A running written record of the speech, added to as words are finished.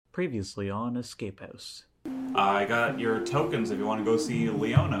Previously on Escape House. I got your tokens if you want to go see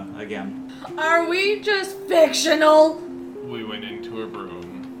Leona again. Are we just fictional? We went into a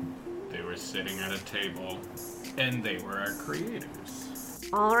room. They were sitting at a table, and they were our creators.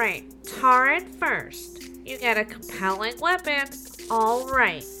 Alright, Taryn first. You get a compelling weapon.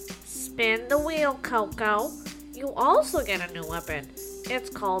 Alright. Spin the wheel, Coco. You also get a new weapon. It's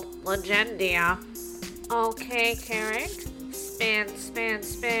called Legendia. Okay, Carrick. Spin, spin,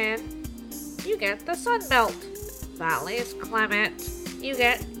 spin. You get the Sunbelt. Valleys Clement. You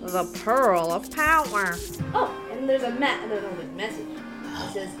get the Pearl of Power. Oh, and there's a there's a message.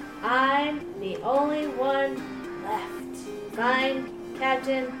 It says, I'm the only one left. Find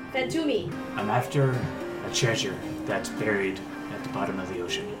Captain Fatumi. I'm after a treasure that's buried at the bottom of the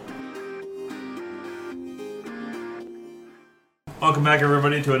ocean. Welcome back,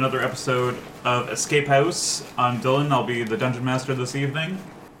 everybody, to another episode of Escape House. I'm Dylan. I'll be the Dungeon Master this evening.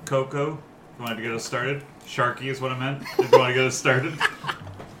 Coco, if you wanted to get us started. Sharky is what I meant, if you want to get us started.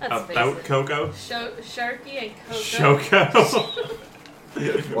 That's About basic. Coco. Sharky and Coco.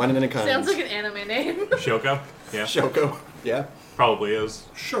 Shoko. One in a kind. Sounds like an anime name. Shoko? Yeah. Shoko. Yeah. Probably is.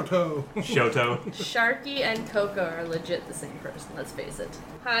 Shoto. Shoto. Sharky and Coco are legit the same person, let's face it.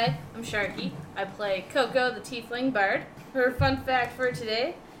 Hi, I'm Sharky. I play Coco, the Tiefling Bard. Her fun fact for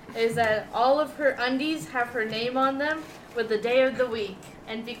today is that all of her undies have her name on them with the day of the week.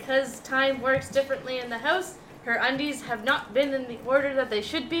 And because time works differently in the house, her undies have not been in the order that they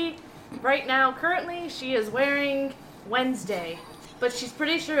should be. Right now, currently, she is wearing Wednesday, but she's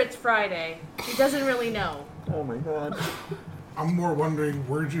pretty sure it's Friday. She doesn't really know. Oh my god. I'm more wondering,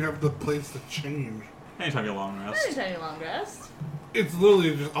 where'd you have the place to change? Anytime you long rest. Anytime you long rest. It's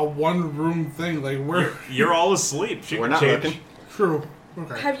literally just a one-room thing, like, where... You're all asleep. She We're can not change. looking. True.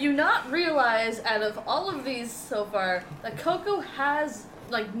 Okay. Have you not realized, out of all of these so far, that Coco has,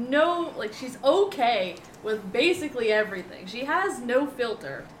 she's okay with basically everything. She has no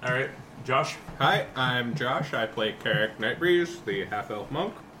filter. Alright, Josh. Hi, I'm Josh. I play Carrick Nightbreeze, the half-elf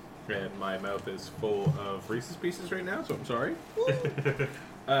monk. And my mouth is full of Reese's Pieces right now, so I'm sorry.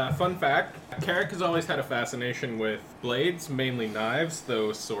 Fun fact, Carrick has always had a fascination with blades, mainly knives,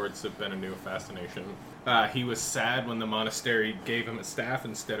 though swords have been a new fascination. He was sad when the monastery gave him a staff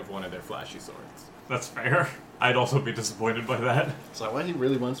instead of one of their flashy swords. That's fair. I'd also be disappointed by that. So why he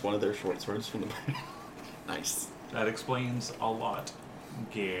really wants one of their short swords from the Nice. That explains a lot.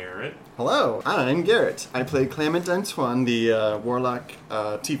 Garrett. Hello, I'm Garrett. I play Clement Antoine, the warlock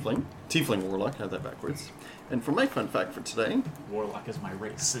tiefling. Tiefling warlock, I had that backwards. And for my fun fact for today... Warlock is my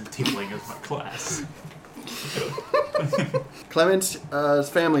race, and Tiefling is my class. Clement's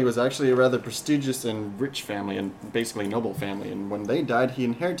family was actually a rather prestigious and rich family, and basically noble family, and when they died, he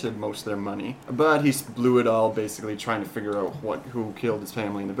inherited most of their money. But he blew it all basically trying to figure out who killed his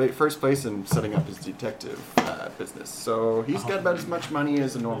family in the first place and setting up his detective business. So he's got about as much money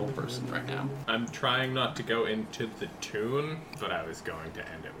as a normal person right now. I'm trying not to go into the tune, but I was going to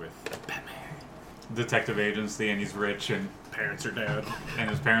end it with Batman. Detective agency, and he's rich, and Parents are dead. and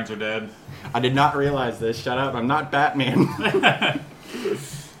his parents are dead. I did not realize this. Shut up. I'm not Batman.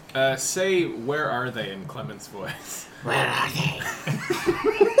 Say, where are they in Clement's voice? Where are they?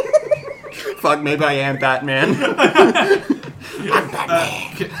 Fuck, maybe I am Batman. I'm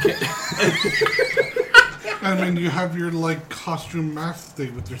Batman. I mean, you have your, costume mask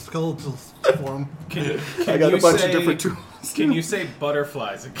thing with your skeletal form. I got a bunch of different tools. Can you say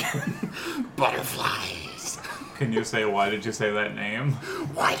butterflies again? Butterflies. Can you say, why did you say that name?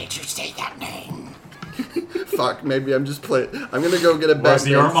 Why did you say that name? Fuck, maybe I'm just playing. I'm gonna go get a Batman. Was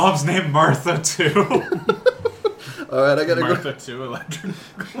your mom's name Martha, too? Alright, I gotta Martha too, Electric.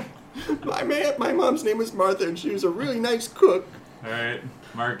 go. My mom's name was Martha, and she was a really nice cook. Alright,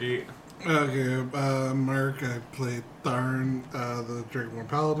 Marky. Okay, Mark, I played Tharn, the Dragonborn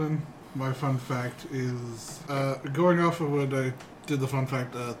Paladin. My fun fact is, going off of what I did the fun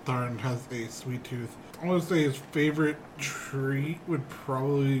fact, Tharn has a sweet tooth. I want to say his favorite treat would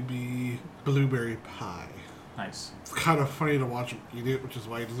probably be blueberry pie. Nice. It's kind of funny to watch him eat it, which is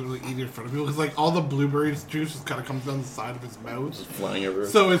why he doesn't really eat it in front of people, because all the blueberry juice just kind of comes down the side of his mouth. Just flying everywhere.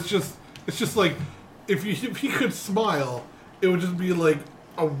 So it's just like, if he could smile, it would just be like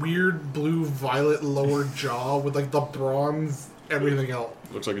a weird blue-violet lower jaw with the bronze everything else.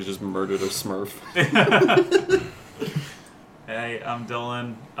 Looks like he just murdered a Smurf. Hey, I'm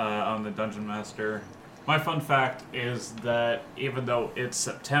Dylan. I'm the Dungeon Master. My fun fact is that even though it's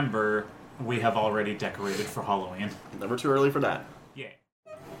September, we have already decorated for Halloween. Never too early for that. Yeah.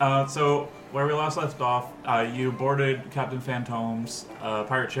 So where we last left off, you boarded Captain Phantom's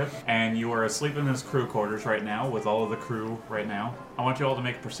pirate ship, and you are asleep in his crew quarters right now with all of the crew right now. I want you all to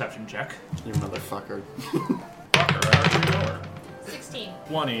make a perception check. You motherfucker. Fucker, I already know her. 16.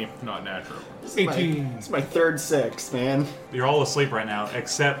 20, not natural. 18. It's my third 6, man. You're all asleep right now,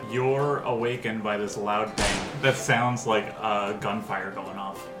 except you're awakened by this loud bang that sounds like gunfire going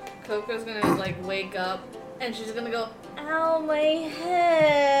off. Coco's gonna like wake up and she's gonna go, ow, my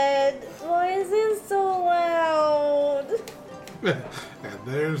head. Why is it so loud? And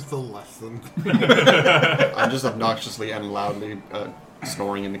there's the lesson. I'm just obnoxiously and loudly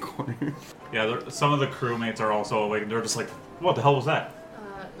snoring in the corner. Yeah, some of the crewmates are also awake. They're just like, what the hell was that?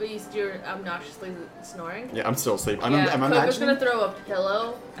 But you said you're obnoxiously snoring? Yeah, I'm still asleep. I'm Coco's imagining. gonna throw a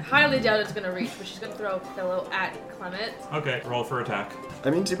pillow. I highly doubt it's gonna reach, but she's gonna throw a pillow at Clement. Okay, roll for attack. I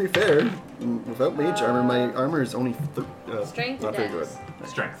mean, to be fair, without mage armor, my armor is only Strength not very good.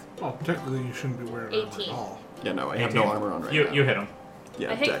 dex. Strength. Well, technically you shouldn't be wearing armor 18. at all. Yeah, no, I have no 18. armor on right You now. hit him.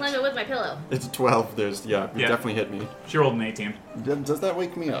 Yeah, I hit dex. Clement with my pillow. It's a 12. There's you Yeah. definitely hit me. She rolled an 18. Does that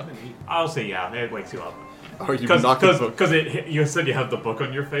wake me up? I'll say yeah, it wakes you up. Or you knock the book? Because you said you have the book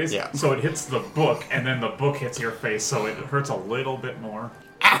on your face. Yeah. So it hits the book, and then the book hits your face, so it hurts a little bit more.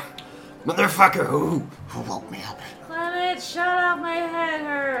 Motherfucker, who woke me up? Clement, shut up, my head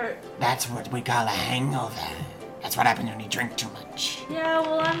hurt. That's what we call a hangover. That's what happens when you drink too much. Yeah,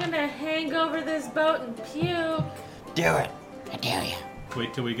 well, I'm gonna hang over this boat and puke. Do it. I dare you.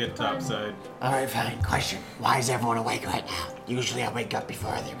 Wait till we get topside. Alright, fine. Question. Why is everyone awake right now? Usually I wake up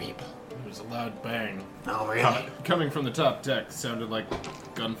before other people. There's a loud bang. Oh, really? Coming from the top deck, sounded like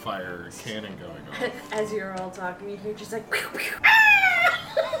gunfire or cannon going on. As you're all talking, you hear just like.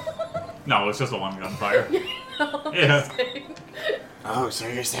 No, it's just a one gunfire. No, Yeah. Oh, so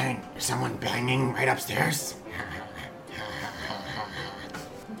you're saying there's someone banging right upstairs?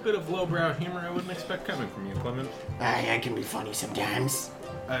 A bit of lowbrow humor I wouldn't expect coming from you, Clement. I can be funny sometimes.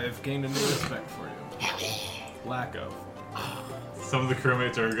 I've gained a new respect for you. Hell yeah. Lack of. Some of the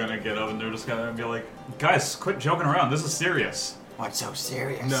crewmates are gonna get up and they're just gonna be like, guys, quit joking around. This is serious. What's so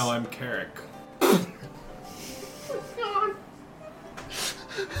serious? No, I'm Carrick.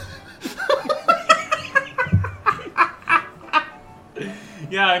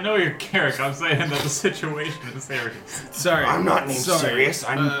 Yeah, I know you're Carrick. I'm saying that the situation is serious. Sorry. I'm not named sorry. serious.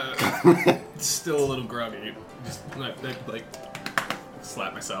 I'm. Still a little groggy. Just like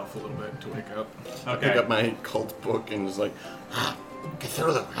slap myself a little bit to wake up. Okay. Pick up my cult book and just like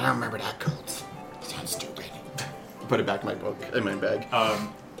Cthulhu. I don't remember that cult. Sounds stupid. put it back in my book, in my bag.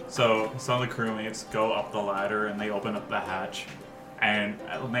 So some of the crewmates go up the ladder and they open up the hatch. And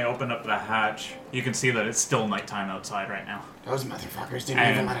when they open up the hatch, you can see that it's still nighttime outside right now. Those motherfuckers didn't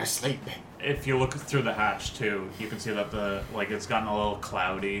even let us sleep. If you look through the hatch too, you can see that it's gotten a little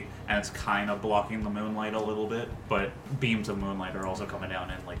cloudy and it's kind of blocking the moonlight a little bit. But beams of moonlight are also coming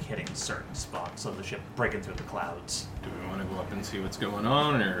down and like hitting certain spots of the ship, breaking through the clouds. Do we want to go up and see what's going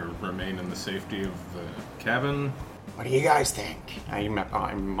on, or remain in the safety of the cabin? What do you guys think?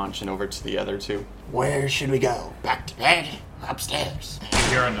 I'm munching over to the other two. Where should we go? Back to bed? Upstairs? You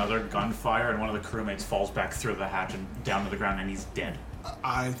hear another gunfire and one of the crewmates falls back through the hatch and down to the ground and he's dead.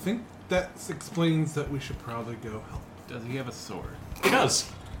 I think that explains that we should probably go help. Does he have a sword? He does.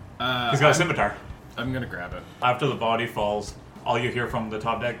 He's got a scimitar. I'm gonna grab it. After the body falls, all you hear from the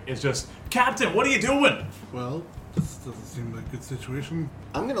top deck is just, Captain, what are you doing? Well, this doesn't seem like a good situation.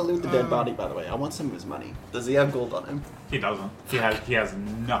 I'm gonna loot the dead body, by the way. I want some of his money. Does he have gold on him? He doesn't. He has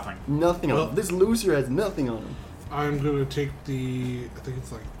nothing. Nothing Well- on him. This loser has nothing on him. I'm gonna take I think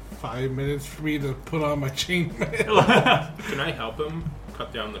it's like 5 minutes for me to put on my chainmail. Can I help him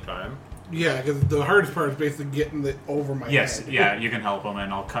cut down the time? Yeah, because the hardest part is basically getting it over my Yes, head. yeah, you can help him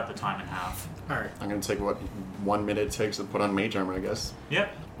and I'll cut the time in half. Alright. I'm gonna take what 1 minute it takes to put on mage armor, I guess. Yep.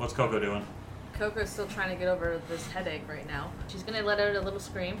 What's Coco doing? Coco's still trying to get over this headache right now. She's gonna let out a little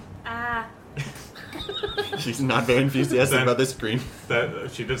scream. Ah. She's not very enthusiastic about this screen.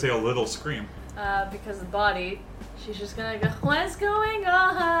 That she did say a little scream. Because the body, she's just gonna go, what's going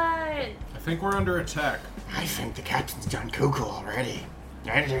on? I think we're under attack. I think the captain's done cuckoo already.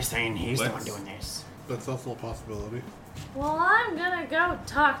 They're saying he's the one Let's- doing this. That's also a possibility. Well, I'm gonna go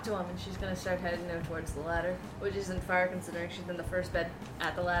talk to him. And she's gonna start heading over towards the ladder, which isn't far considering she's in the first bed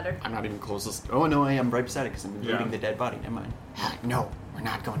at the ladder. I'm not even closest. Oh no, I am right beside it because I'm looting Yeah. the dead body. Never mind. No, we're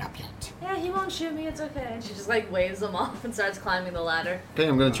not going up yet. Yeah, he won't shoot me, it's okay. And she just like waves them off and starts climbing the ladder. Okay,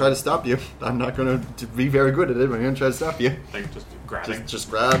 I'm gonna try to stop you. I'm not gonna be very good at it, but I'm gonna try to stop you. Like just grabbing. Just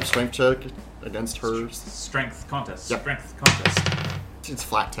grab, strength check against hers. Strength contest. Yep. Strength contest. It's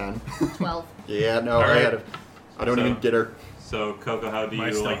flat 10. 12. Yeah, no, All I right. had it. I don't So- even get her. So, Coco, how do Am I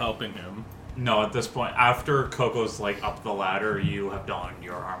you, still like... helping him? No, at this point, after Coco's, like, up the ladder, you have donned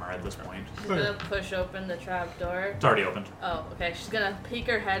your armor at this point. She's gonna push open the trap door. It's already opened. Oh, okay. She's gonna peek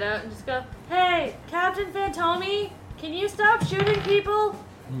her head out and just go, "Hey, Captain Fantomi, can you stop shooting people?"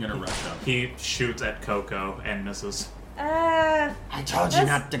 I'm gonna rush up. He shoots at Coco and misses. I told you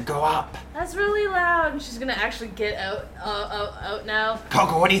not to go up. That's really loud. And she's gonna actually get out now.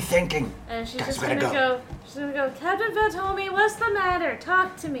 Coco, what are you thinking? And she's Guys, just where'd gonna it go? she's gonna go, "Captain Fantomi, what's the matter?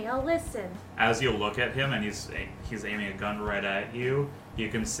 Talk to me, I'll listen." As you look at him and he's aiming a gun right at you, you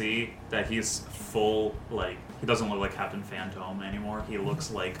can see that he's full, like, he doesn't look like Captain Phantom anymore. He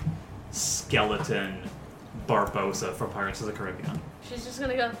looks like skeleton Barbosa from Pirates of the Caribbean. She's just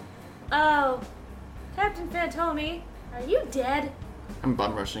gonna go, "Oh, Captain Fantomi, are you dead?" I'm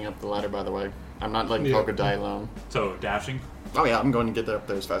bum rushing up the ladder, by the way. I'm not letting Yeah. Coco die alone. So, dashing? Oh yeah, I'm going to get there up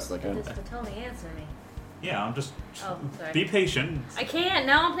there as fast as I can. Does Fantomi answer me? Yeah, I'm just... Oh, sorry. Be patient. I can't,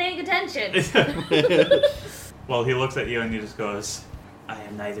 now I'm paying attention. Well, he looks at you and he just goes, I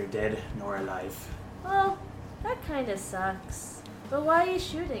am neither dead nor alive. Well, that kinda sucks. But why are you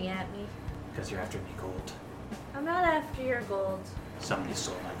shooting at me? Because you're after me gold. I'm not after your gold. Somebody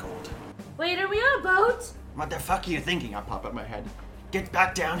stole my gold. Wait, are we on a boat? What the fuck are you thinking? I'll pop up my head. Get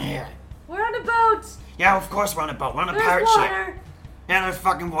back down here. We're on a boat! Yeah, of course we're on a boat. We're on a There's pirate ship. water! Yeah, there's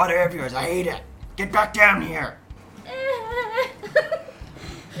fucking water everywhere. I hate it. Get back down here.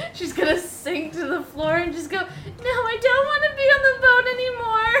 She's gonna sink to the floor and just go, "No, I don't want to be on the boat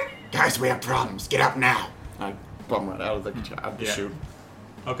anymore!" Guys, we have problems. Get up now. I bum right out of the Yeah. chute.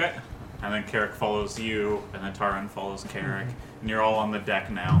 Okay. And then Carrick follows you, and then Taran follows Carrick. And you're all on the deck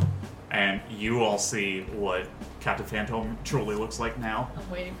now. And you all see what Captain Phantom truly looks like now. I'm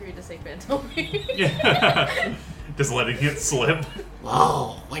waiting for you to say Fantomi. Yeah. Just letting it slip.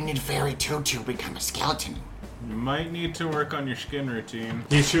 Whoa, when did Fairy Tutu become a skeleton? You might need to work on your skin routine.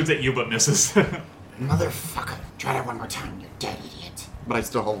 He shoots at you but misses. Motherfucker. Try that one more time, you dead idiot. But I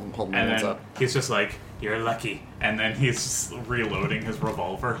still hold my And hands then up. he's just like, you're lucky. And then he's just reloading his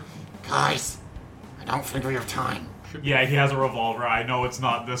revolver. Guys, I don't think we have time. Yeah, he has a revolver. I know it's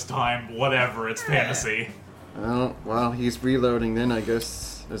not this time. Whatever, it's fantasy. Well, while he's reloading, then I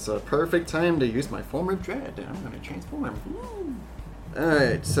guess it's a perfect time to use my form of dread. I'm gonna transform.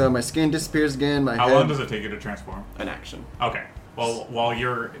 Alright, so my skin disappears again. My How head. long does it take you to transform? An action. Okay. Well, while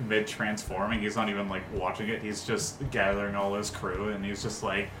you're mid-transforming, he's not even, like, watching it. He's just gathering all his crew, and he's just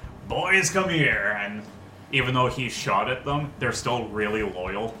like, boys, come here! And even though he shot at them, they're still really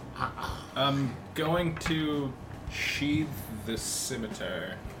loyal. I'm going to sheathe the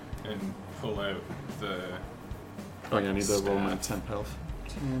scimitar and pull out the... Oh yeah, I need to roll my Staff. temp health.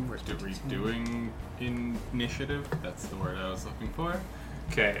 10, where's the the 10? redoing initiative. That's the word I was looking for.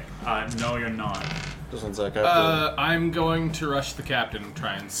 Okay, no you're not. This one's like I have I'm going to rush the captain and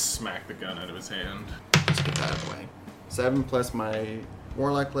try and smack the gun out of his hand. to get that out of the way. 7 plus my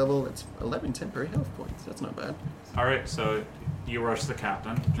warlock level, it's 11 temporary health points. That's not bad. Alright, so you rush the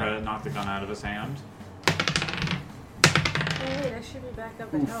captain, try to knock the gun out of his hand. Oh, wait, I should be back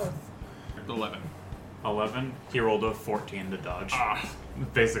up in health. 11. 11, he rolled a 14 to dodge. Ah.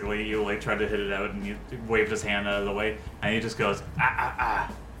 Basically, you like tried to hit it out and you waved his hand out of the way, and he just goes,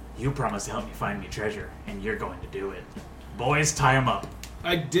 you promised to help me find me treasure, and you're going to do it. Boys, tie him up.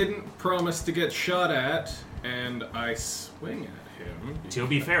 I didn't promise to get shot at, and I swing at him. To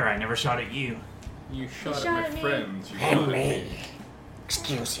be fair, I never shot at you. You shot shot at at my me. friends. You Hey, shot at me.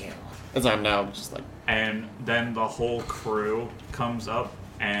 Excuse you. As I'm now just like, And then the whole crew comes up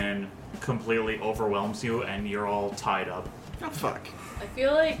and completely overwhelms you, and you're all tied up. oh fuck. I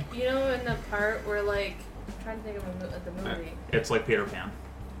feel like, you know, in the part where, like, I'm trying to think of the movie. It's like Peter Pan,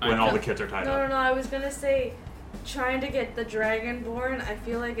 when all the kids are tied No, up. no, no, I was gonna say, trying to get the Dragonborn, I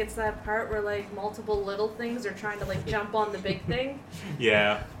feel like it's that part where, like, multiple little things are trying to, like, jump on the big thing.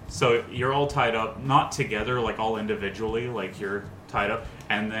 Yeah, so you're all tied up, not together, like all individually, like you're tied up,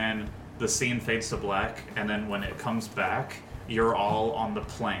 and then the scene fades to black, and then when it comes back, you're all on the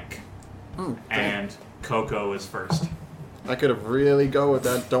plank, and Coco is first. I could have really go with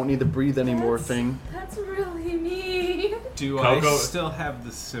that don't need to breathe anymore thing. That's really mean. Do Coco- I still have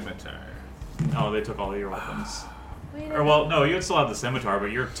the scimitar? Oh, they took all your weapons. Wait a Or, well, no, you'd still have the scimitar, but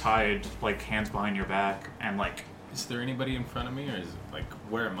you're tied, like, hands behind your back, and, like, Is there anybody in front of me, or is it like,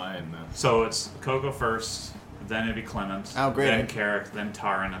 where am I in this? so it's Coco first, then it'd be Clement, Oh, great. then Carrick, then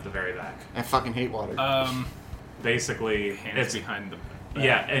Taran at the very back. I fucking hate water. Basically, Hands it's behind the back.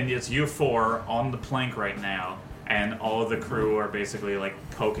 yeah, and it's you four on the plank right now, and all of the crew are basically like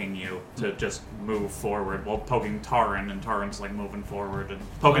poking you to just move forward. Well, poking Taran, and Taran's like moving forward, and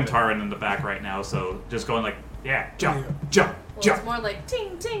poking Taran in the back right now. So just going like, yeah, jump, jump, Well, Jump. it's more like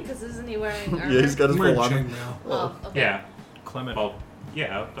ting ting because isn't he wearing armor? Yeah, he's got his We're full armor. chainmail. Oh, okay. Yeah. Clement. Well,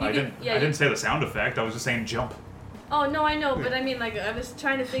 yeah. I can- didn't you- say the sound effect. I was just saying jump. Oh no, I know, but I mean, like, I was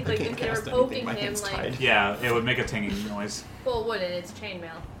trying to think, like, can't if they were cast anything, poking my him, hand's like, tied. Yeah, it would make a tinging noise. well, would it? It's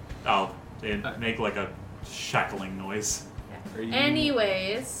chainmail. Oh, it'd make like a shackling noise. Are you-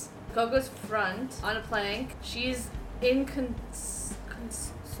 Anyways, Coco's front on a plank. She's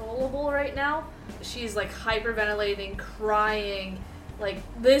inconsolable right now. She's like hyperventilating, crying. Like,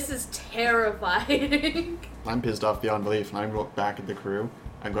 this is terrifying. I'm pissed off beyond belief, and I look back at the crew.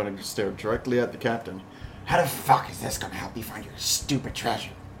 I'm going to stare directly at the captain. How the fuck is this gonna help you find your stupid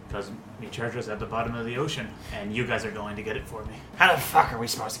treasure? Because my treasure's at the bottom of the ocean, and you guys are going to get it for me. How the fuck are we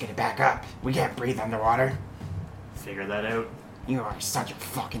supposed to get it back up? We can't breathe underwater. Figure that out. You are such a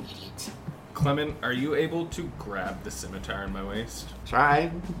fucking idiot. Clement, are you able to grab the scimitar in my waist? Try.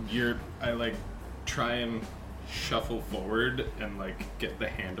 I like try and shuffle forward and like get the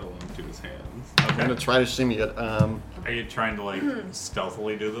handle into his hands. I'm going to try to shimmy it. Are you trying to like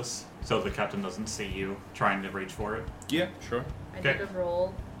stealthily do this so the captain doesn't see you trying to reach for it? Yeah, sure. I Okay. did a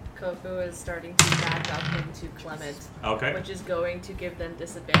roll. Coco is starting to back up into Clement, Okay. which is going to give them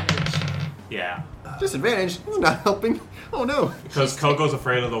disadvantage. Yeah. Disadvantage. It's not helping. Oh no. Because Coco's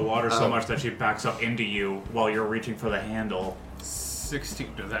afraid of the water so Oh. much that she backs up into you while you're reaching for the handle.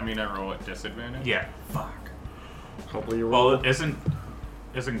 16. Does that mean I roll at disadvantage? Yeah. Fuck. Hopefully you roll. Well, isn't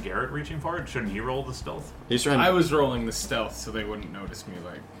Garrett reaching for it? Shouldn't he roll the stealth? He's trying. I was rolling the stealth so they wouldn't notice me.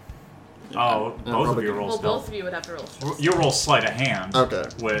 Like, Oh, both of probably you good. roll Well, stealth. both of you would have to roll. You roll sleight of hand. Okay.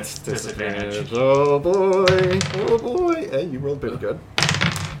 With disadvantage. Oh boy. Oh boy. Hey, you rolled pretty good.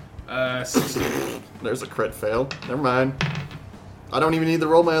 16. There's a crit fail. Never mind. I don't even need to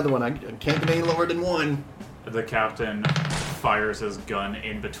roll my other one. I can't get any lower than 1. The captain fires his gun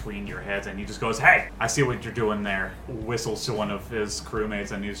in between your heads, and he just goes, "Hey, I see what you're doing there." Whistles to one of his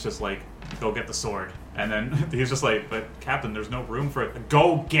crewmates, and he's just like, "Go get the sword." And then he's just like, "But Captain, there's no room for it.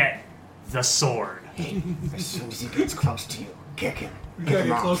 Go get the sword." Hey, as soon as he gets close to you, kick him. You Pick gotta him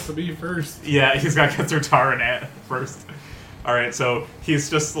get off. close to me first. Yeah, he's got to get through Taranat first. All right, so he's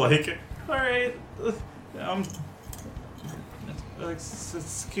just like, "All right,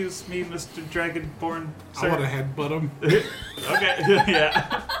 excuse me, Mr. Dragonborn, I sir." want to headbutt him. Okay,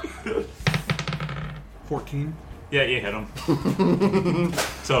 yeah. 14. Yeah, you hit him.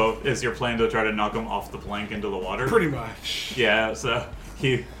 So, is your plan to try to knock him off the plank into the water? Pretty much. Yeah, so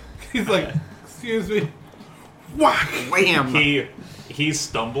He's like, excuse me. Whack! Wham! he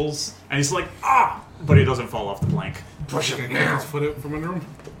stumbles and he's like, "Ah!" But he doesn't fall off the plank. Push I him get now. his foot out from under him.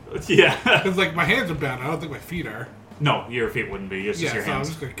 Yeah. Because, like, my hands are bound. I don't think my feet are. No, your feet wouldn't be. It's just Yeah, your so I'm hands.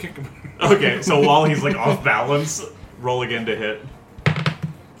 just gonna kick him. Okay, so while he's like off balance, roll again to hit.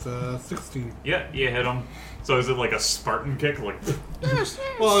 It's 16. Yeah, you hit him. So is it like a Spartan kick? Like,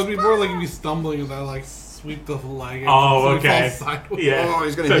 Well, it'd be more like if he's stumbling and I, like, sweep the leg. oh, so he okay. falls sideways. Yeah. Oh,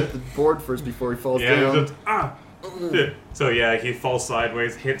 he's gonna hit the board first before he falls Yeah, down. just, ah. So yeah, he falls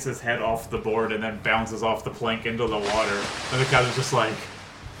sideways, hits his head off the board, and then bounces off the plank into the water. And the captain's just like,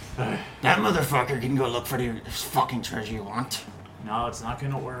 That motherfucker can go look for the fucking treasure you want. No, it's not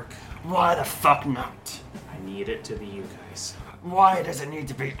gonna work. Why the fuck not? I need it to be you guys. Why does it need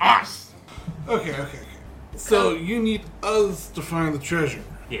to be us? Okay. So you need us to find the treasure.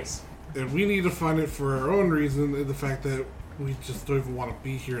 Yes. And we need to find it for our own reason, and the fact that we just don't even want to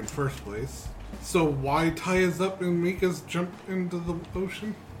be here in the first place. So why tie us up and make us jump into the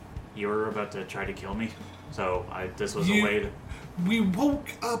ocean? You were about to try to kill me, so this was You- a way to... We woke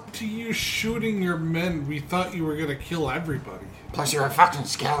up to you shooting your men. We thought you were gonna kill everybody. Plus, you're a fucking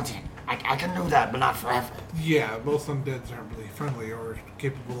skeleton. I can do that, but not forever. Yeah, most undeads aren't really friendly or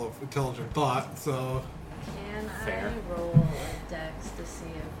capable of intelligent thought, so... Can Fair. I roll a dex to see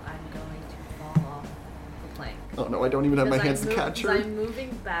if I'm going to fall off the plank? Oh no, I don't even have my Because hands to catch her. I'm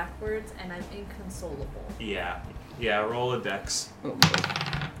moving backwards and I'm inconsolable. yeah, roll a dex. Oh no.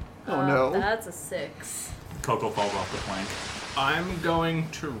 Oh no. That's a 6. Coco falls off the plank. I'm going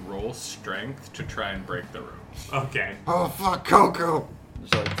to roll strength to try and break the ropes. Okay. Oh fuck, Coco.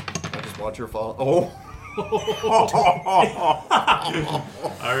 Just like, I just watch her fall. Oh.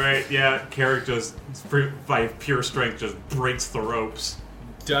 All right, yeah. Carrick just, by pure strength, just breaks the ropes.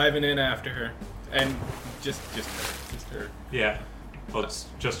 Diving in after her. And just her. Yeah. Well, it's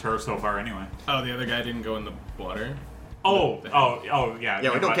just her so far anyway. Oh, the other guy didn't go in the water? Oh, yeah. Yeah, we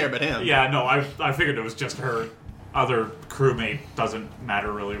never don't mind. care about him. Yeah, no, I figured it was just her. Other crewmate doesn't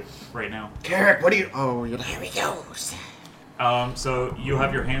matter really right now. Carrick, what do you... Oh, you're Here he goes. So you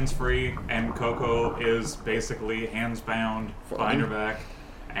have your hands free, and Coco is basically hands bound behind her back,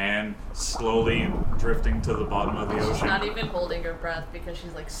 and slowly drifting to the bottom of the ocean. Not even holding her breath because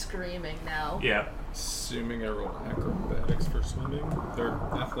she's like screaming now. Yeah, Assuming I roll acrobatics for swimming. Or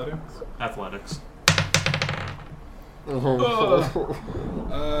athletics. athletics.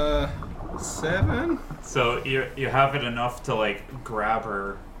 7? So you have it enough to like grab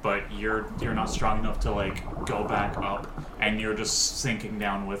her, but you're not strong enough to like go back up, and you're just sinking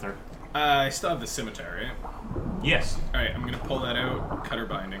down with her. I still have the scimitar, right? Yes. Alright, I'm gonna pull that out, cut her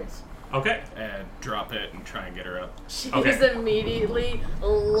bindings, Okay. and drop it and try and get her up. She's Okay. immediately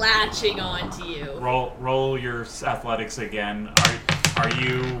latching onto you. Roll your athletics again. Are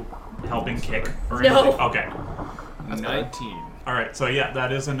you helping kick or No. anything? Okay. 19. All right. So yeah,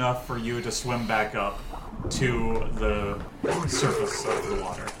 that is enough for you to swim back up to the surface of the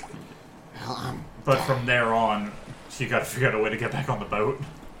water. Well, But from there on, you got to figure out a way to get back on the boat.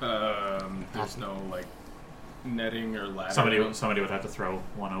 There's no, like, netting or ladder. Somebody would have to throw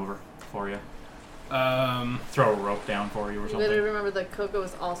one over for you. Um, Throw a rope down for you or You something. better remember that Coco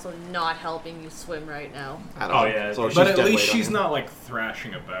is also not helping you swim right now. At Oh, all. yeah. So she's but at dead least weight on she's me. not, like,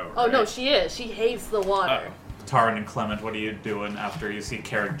 thrashing about. Oh no, right? she is. She hates the water. Taran and Clement, what are you doing after you see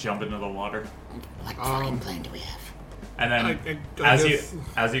Carrick jump into the water? what fucking plan do we have? And then, I as guess-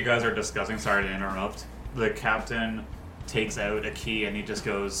 you guys are discussing, sorry to interrupt, the captain takes out a key and he just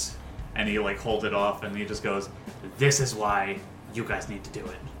goes, and he like holds it off and he just goes, "This is why you guys need to do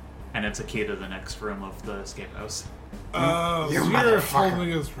it." And it's a key to the next room of the escape house. So You you're motherfucker.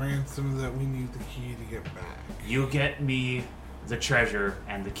 holding us ransom that we need the key to get back. You get me the treasure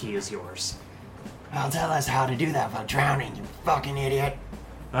and the key is yours. Well, tell us how to do that without drowning, you fucking idiot.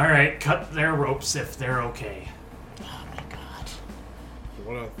 Alright, cut their ropes if they're okay. Oh my god. You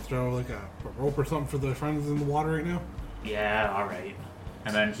want to throw like a rope or something for the friends in the water right now? Yeah, alright.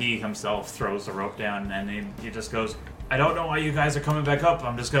 And then he himself throws the rope down and he just goes, "I don't know why you guys are coming back up.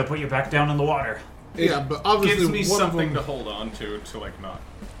 I'm just gonna put you back down in the water." Yeah, but obviously Gives me one of something them, to hold on to, like, not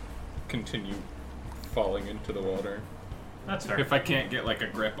continue falling into the water. That's fair. If I can't get, like, a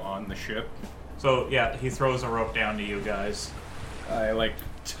grip on the ship, So yeah, he throws a rope down to you guys. I, like,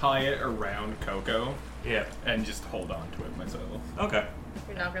 tie it around Coco Yeah. and just hold on to it myself. Okay.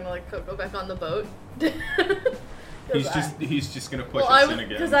 You're not gonna let Coco back on the boat. He's just gonna push Well, us in again.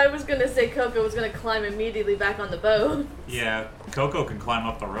 because I was gonna say Coco was gonna climb immediately back on the boat. Yeah, Coco can climb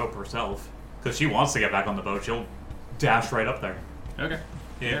up the rope herself. Because she wants to get back on the boat. She'll dash right up there. Okay.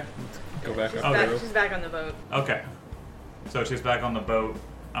 Yeah. Go back up Okay. the rope. She's back on the boat. Okay. So she's back on the boat.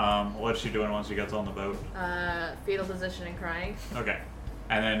 What's she doing once she gets on the boat? Fetal position and crying. Okay.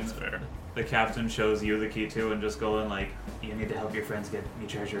 And then That's fair. the captain shows you the key too and just going like, "You need to help your friends get me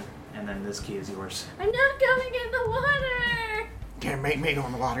treasure. And then this key is yours." I'm not going in the water! Can't make me go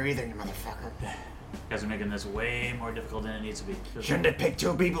in the water either, you motherfucker. You guys are making this way more difficult than it needs to be. Just- Shouldn't have picked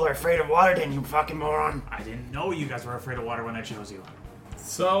two people who are afraid of water, then, you fucking moron. I didn't know you guys were afraid of water when I chose you.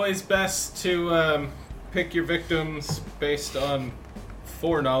 It's always best to pick your victims based on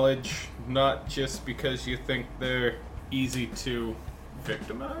foreknowledge, not just because you think they're easy to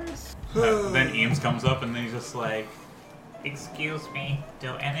victimize. Then Eames comes up and he's just like, Excuse me,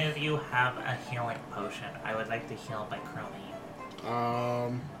 do any of you have a healing potion? I would like to heal my crony.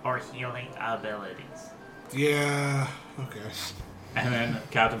 Or healing abilities. Yeah, okay. and then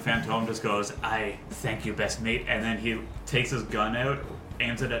Captain Phantom just goes, "I thank you, best mate." And then he takes his gun out,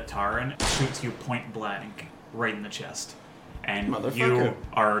 aims it at Taran, shoots you point blank right in the chest. And you Motherfucker.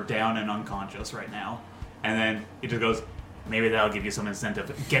 are down and unconscious right now. And then he just goes, "Maybe that'll give you some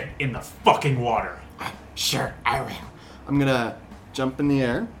incentive. Get in the fucking water." Sure, I will. I'm gonna jump in the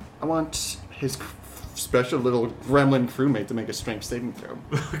air. I want his special little gremlin crewmate to make a strength saving throw.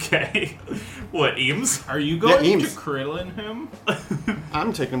 Okay. What, Eames? Are you going to Eames. Krillin him?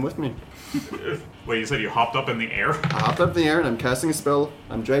 I'm taking him with me. Wait, you said you hopped up in the air? I hopped up in the air and I'm casting a spell.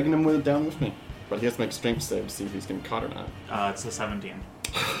 I'm dragging him down with me. But he has to make a strength save to see if he's getting caught or not. It's a 17.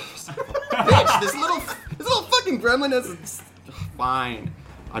 Bitch, this little fucking gremlin is fine.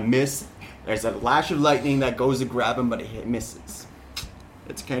 I miss. There's a lash of lightning that goes to grab him, but it misses.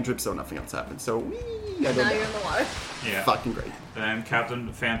 It's a cantrip, so nothing else happens. So I Now go you're in down. the water. Yeah. Fucking great. Then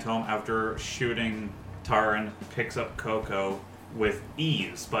Captain Phantom, after shooting Taran, picks up Coco with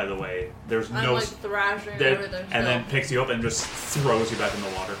ease, by the way. There's I'm no... like thrashing that- over there. and then picks you up and just throws you back in the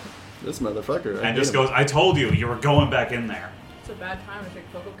water. This motherfucker. I And hate just him. goes, "I told you, you were going back in there." It's a bad time if your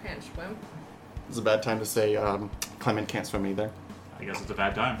Coco can't swim. It's a bad time to say Clement can't swim either. I guess it's a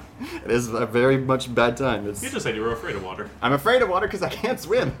bad time. It is a very much bad time. It's, You just said you were afraid of water. I'm afraid of water because I can't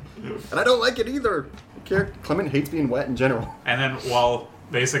swim. And I don't like it either. Clement hates being wet in general. And then while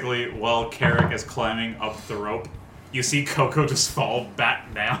Carrick is climbing up the rope, you see Coco just fall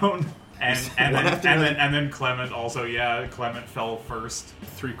back down. And then Clement also, Clement fell first.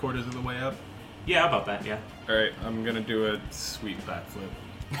 3/4 of the way up. Yeah, about that, yeah. Alright, I'm gonna do a sweet backflip.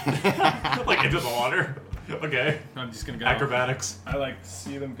 Like into the water? Okay. I'm just gonna go. Acrobatics. I like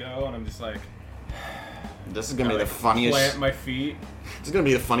see them go, and I'm just like. This is gonna be I, the funniest. Plant my feet. This is gonna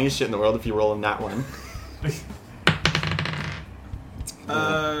be the funniest shit in the world if you roll in that one.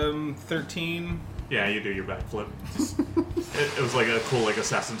 13. Yeah, you do your backflip. It was like a cool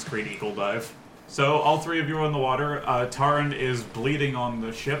Assassin's Creed eagle dive. So all three of you are in the water. Tarn is bleeding on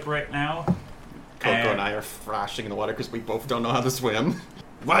the ship right now. Coco and I are thrashing in the water because we both don't know how to swim.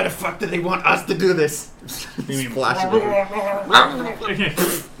 Why the fuck do they want us to do this? Splashing over.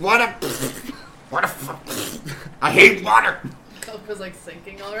 What a fuck. I hate water. Coco's like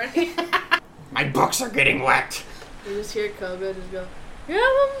sinking already. My books are getting wet. You just hear Coco just go,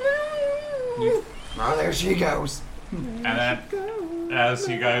 Oh, there she goes. And then, as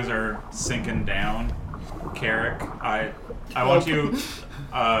you guys are sinking down, Carrick, I want you,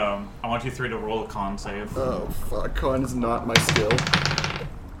 I want you three to roll a con save. Oh fuck, con is not my skill.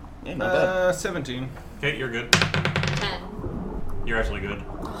 Yeah, not bad. 17. Okay, you're good. 10. You're actually good.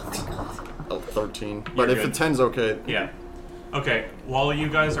 Oh, 13. But if good. a 10's okay. Yeah. Okay, while you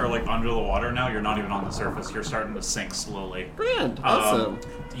guys are like under the water now, you're not even on the surface. You're starting to sink slowly. Grand, awesome.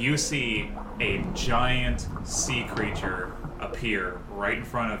 You see a giant sea creature appear right in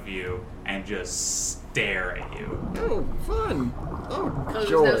front of you and just stare at you. Oh, fun. Oh, Coco's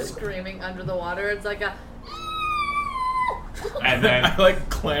joy. now screaming under the water. It's like a. And then I like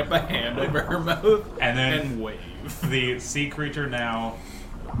clamp a hand over her mouth and wave. The sea creature now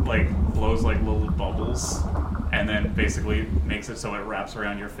like blows like little bubbles and then basically makes it so it wraps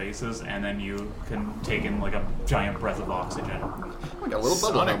around your faces and then you can take in like a giant breath of oxygen. Like a little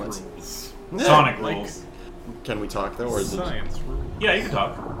bubble Sonic helmet. rules. Yeah, Sonic like- rules. Can we talk though, or is it? Science rules. Yeah, you can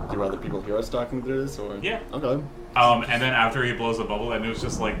talk. Do other people hear us talking through this, or? Yeah. Okay. And then after he blows the bubble, and it was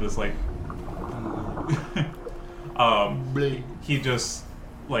just like this, like, he just,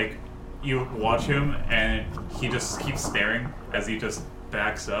 like, you watch him, and he just keeps staring as he just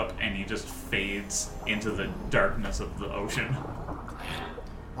backs up, and he just fades into the darkness of the ocean.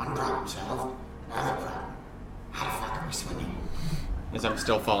 One problem solved. Another problem. How the fuck are we swimming? As I'm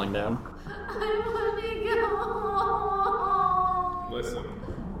still falling down. Listen,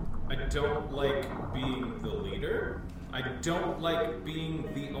 I don't like being the leader. I don't like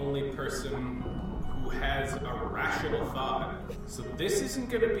being the only person who has a rational thought. So this isn't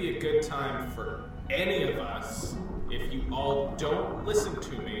going to be a good time for any of us if you all don't listen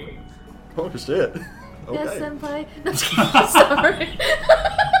to me. Oh shit. Okay. Yes, senpai. No, sorry.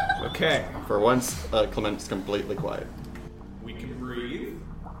 Okay. For once, Clement's completely quiet. We can breathe,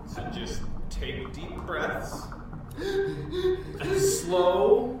 so just take deep breaths.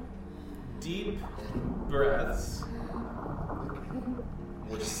 Slow, deep breaths.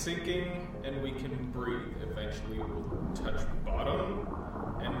 We're sinking and we can breathe. Eventually we'll touch bottom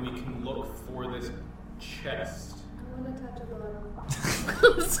and we can look for this chest. I want to touch a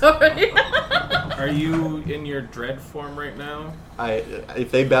bottom. Sorry. Are you in your dread form right now?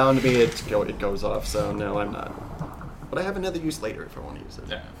 If they bound me, it goes off. So no, I'm not. But I have another use later if I want to use it.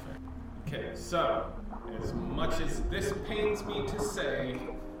 Yeah, fair. Okay, so as much as this pains me to say,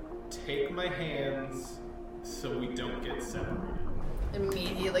 take my hands so we don't get separated.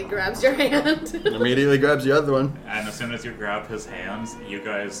 Immediately grabs your hand. Immediately grabs the other one. And as soon as you grab his hands, you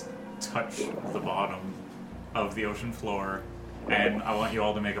guys touch the bottom of the ocean floor, and I want you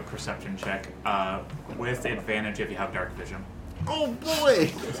all to make a perception check with advantage if you have dark vision. Oh boy!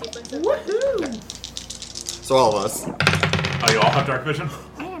 Woohoo! So all of us. Oh, you all have dark vision?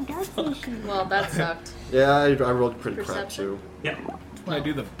 I am dark vision. Well, that sucked. Yeah, I rolled pretty crap Perception? too. Yeah. I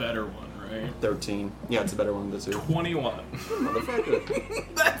do the better one, right? 13. Yeah, it's a better one than the two. 21.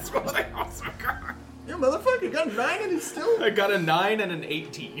 Motherfucker. That's what I also got. You motherfucker got a 9 and it's still. I got a 9 and an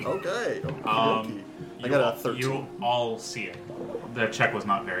 18. Okay. Okay. I got a 13. You all see it. The check was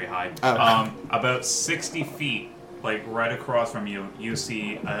not very high. Oh. About 60 feet, like right across from you, you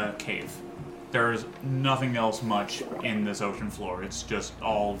see a cave. There's nothing else much in this ocean floor. It's just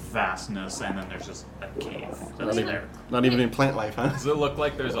all vastness, and then there's just a cave that's there. Not even in plant life, huh? Does it look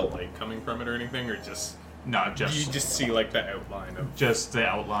like there's a light coming from it or anything, or just No, you just just see like the outline of? just the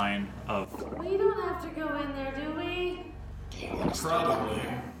outline of. We don't have to go in there, do we? Do you want to stay down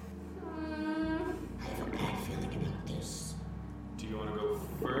here? I have a bad feeling about this. Do you want to go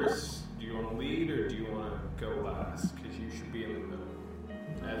first? Do you want to lead, or do you want to go last? Because you should be in the middle.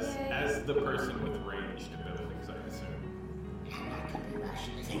 As the person with ranged abilities, I assume. I'm not going to be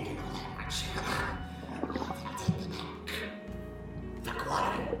rushing thinking all that much. I'll take the back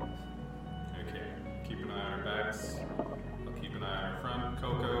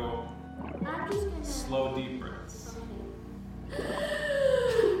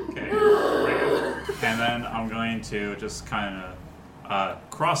going to just kind of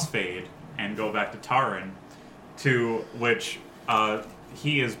crossfade and go back to Taran, to which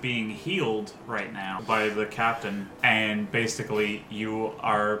he is being healed right now by the captain, and basically you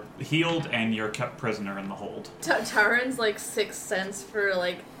are healed and you're kept prisoner in the hold. Taran's like sixth sense for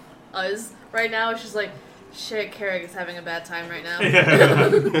like us right now. She's like, shit, Carrick is having a bad time right now.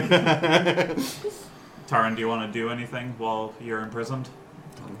 Taran, do you want to do anything while you're imprisoned?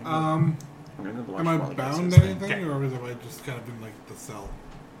 Am I bound to anything, Okay. or have I just kind of in like the cell?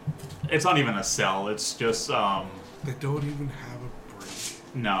 It's not even a cell. It's just They don't even have a brain.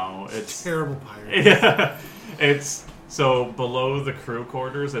 no. It's Terrible pirate. yeah. It's so below the crew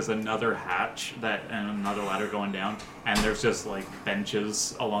quarters. There's another hatch and another ladder going down, and there's just like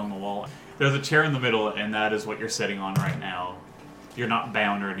benches along the wall. There's a chair in the middle, and that is what you're sitting on right now. You're not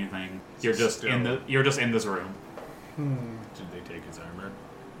bound or anything. You're just in this room. Did they take his armor?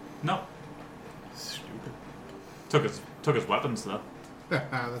 No, Stupid. took his weapons though.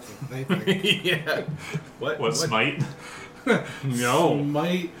 That's what they think. Yeah. What smite? No.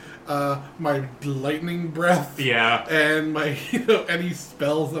 My lightning breath. Yeah. And my any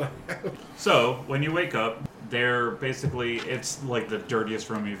spells that I have. So, when you wake up, it's like the dirtiest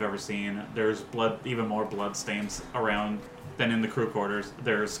room you've ever seen. There's blood, even more blood stains around than in the crew quarters.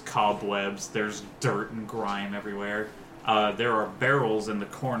 There's cobwebs, there's dirt and grime everywhere. There are barrels in the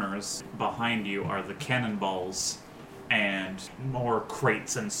corners. Behind you are the cannonballs and more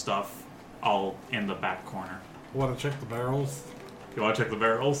crates and stuff all in the back corner. Want to check the barrels? You want to check the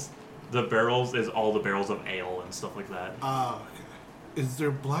barrels? The barrels is all the barrels of ale and stuff like that. Okay. Is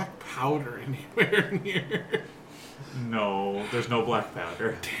there black powder anywhere near? No, there's no black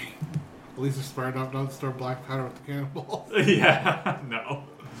powder. At least they're smart enough not to store black powder with the cannonballs. Yeah, no.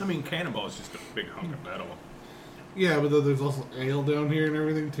 I mean, cannonball is just a big hunk of metal. Yeah, but then there's also ale down here and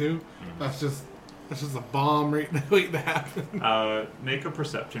everything too. That's just a bomb waiting to happen. Make a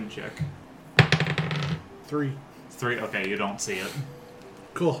perception check. 3. 3. Okay, you don't see it.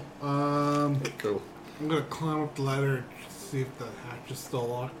 Cool. Cool. I'm gonna climb up the ladder and see if the hatch is still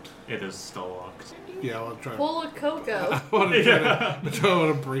locked. It is still locked. Yeah, I want to try. Full of cocoa. I want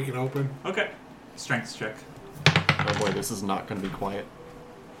to break it open. Okay. Strength check. Oh boy, this is not going to be quiet.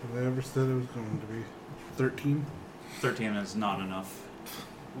 I never said it was going to be 13. 13 is not enough.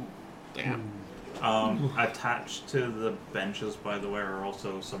 Damn. Attached to the benches, by the way, are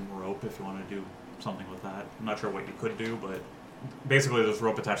also some rope if you want to do something with that. I'm not sure what you could do, but basically there's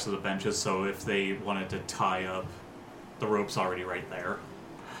rope attached to the benches, so if they wanted to tie up, the rope's already right there.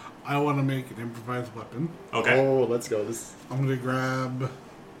 I want to make an improvised weapon. Okay. Oh, let's go. I'm gonna grab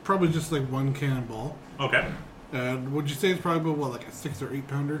probably just like one cannonball. Okay. And would you say it's probably what, like a 6 or 8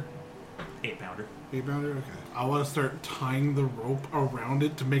 pounder? 8 pounder. 8 pounder? Okay. I want to start tying the rope around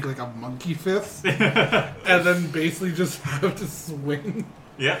it to make like a monkey fist. And then basically just have to swing.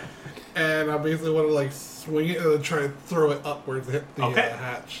 Yeah. And I basically want to like swing it and then try to throw it upwards to hit the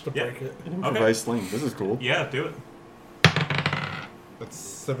hatch to break it. Improvised sling. This is cool. Yeah, do it. That's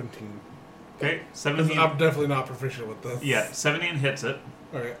 17. Okay, 17. I'm definitely not proficient with this. Yeah, 17 hits it.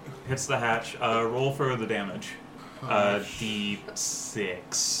 Alright. Hits the hatch. Roll for the damage.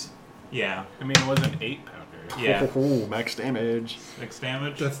 D6. Yeah. I mean, it was an 8 pounder. Yeah. Oh, max damage. 6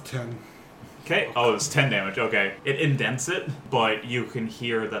 damage. That's 10. Okay. Oh, it's 10 damage. Okay. It indents it, but you can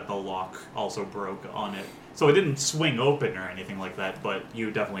hear that the lock also broke on it. So it didn't swing open or anything like that, but you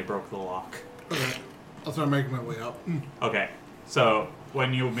definitely broke the lock. Okay. I'll start making my way up. Okay. So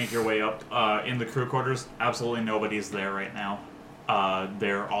when you make your way up in the crew quarters, absolutely nobody's there right now.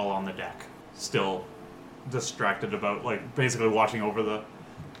 They're all on the deck, still distracted about, like, basically watching over the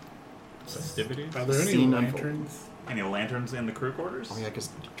festivities. Are there any Scene lanterns? Any lanterns in the crew quarters? Oh yeah, because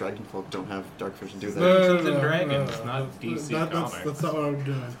dragon folk don't have dark vision, do they? Dungeons and Dragons, not DC Comics. That's not what I'm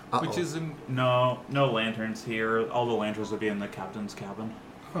doing. Uh-oh. Which isn't. No lanterns here. All the lanterns would be in the captain's cabin.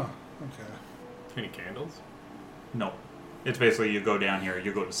 Huh. Okay. Any candles? No. It's basically you go down here,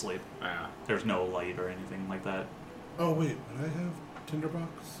 you go to sleep. Ah. There's no light or anything like that. Oh wait, would I have